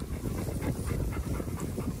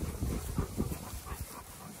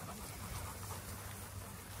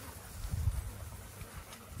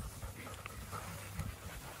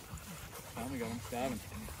 Oh my God, I'm starving.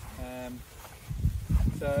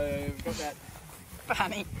 So we've got that.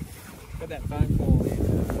 Funny. Got that phone call in.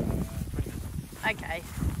 Okay.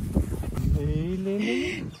 Hey,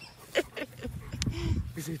 Lily.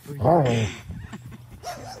 Is it for you?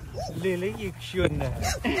 Lily, you shouldn't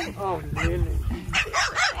have. Oh, Lily.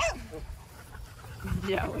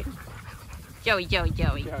 Joey. Joey.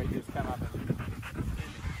 Joey just come up and...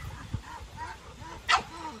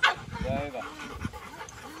 Over.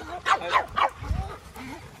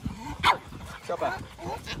 Chopper.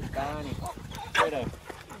 Barney. Fredo.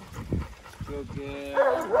 Good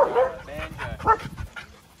girl. Banjo.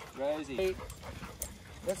 Rosie.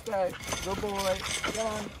 Let's go. Good boy. Come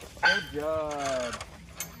on. Good job.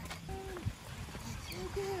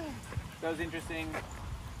 That was interesting.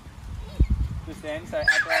 Just then, so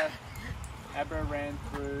Abra ran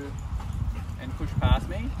through and pushed past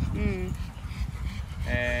me.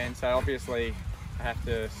 And so obviously I have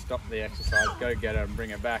to stop the exercise, go get her and bring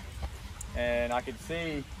her back. And I could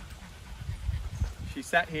see she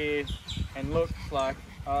sat here and looked like,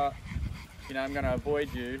 you know, I'm going to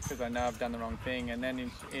avoid you because I know I've done the wrong thing. And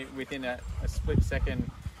then within a split second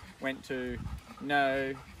went to,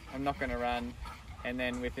 no, I'm not going to run. and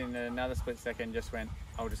then within another split second just went,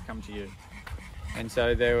 I'll just come to you. And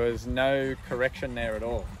so there was no correction there at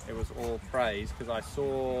all. It was all praise, because I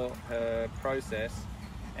saw her process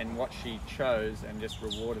and what she chose and just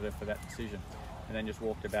rewarded her for that decision, and then just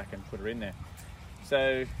walked her back and put her in there.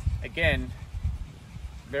 So again,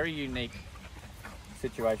 very unique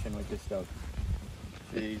situation with this dog.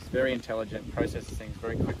 She's very intelligent, processes things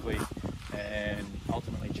very quickly, and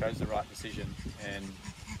ultimately chose the right decision and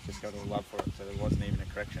just got all love for it. So there wasn't even a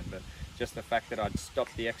correction, but just the fact that I'd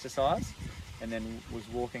stopped the exercise and then was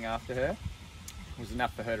walking after her was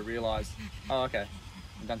enough for her to realise, oh, okay,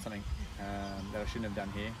 I've done something that I shouldn't have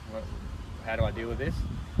done here. How do I deal with this?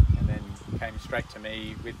 And then came straight to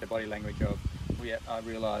me with the body language of, well, yeah, I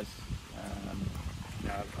realise you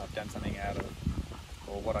know, I've done something out of,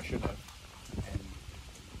 or what I shouldn't have. And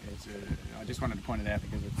I just wanted to point it out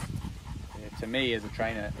because it's, to me as a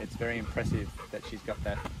trainer, it's very impressive that she's got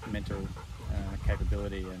that mental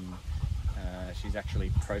capability, and she's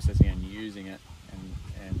actually processing and using it,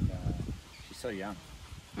 and she's so young.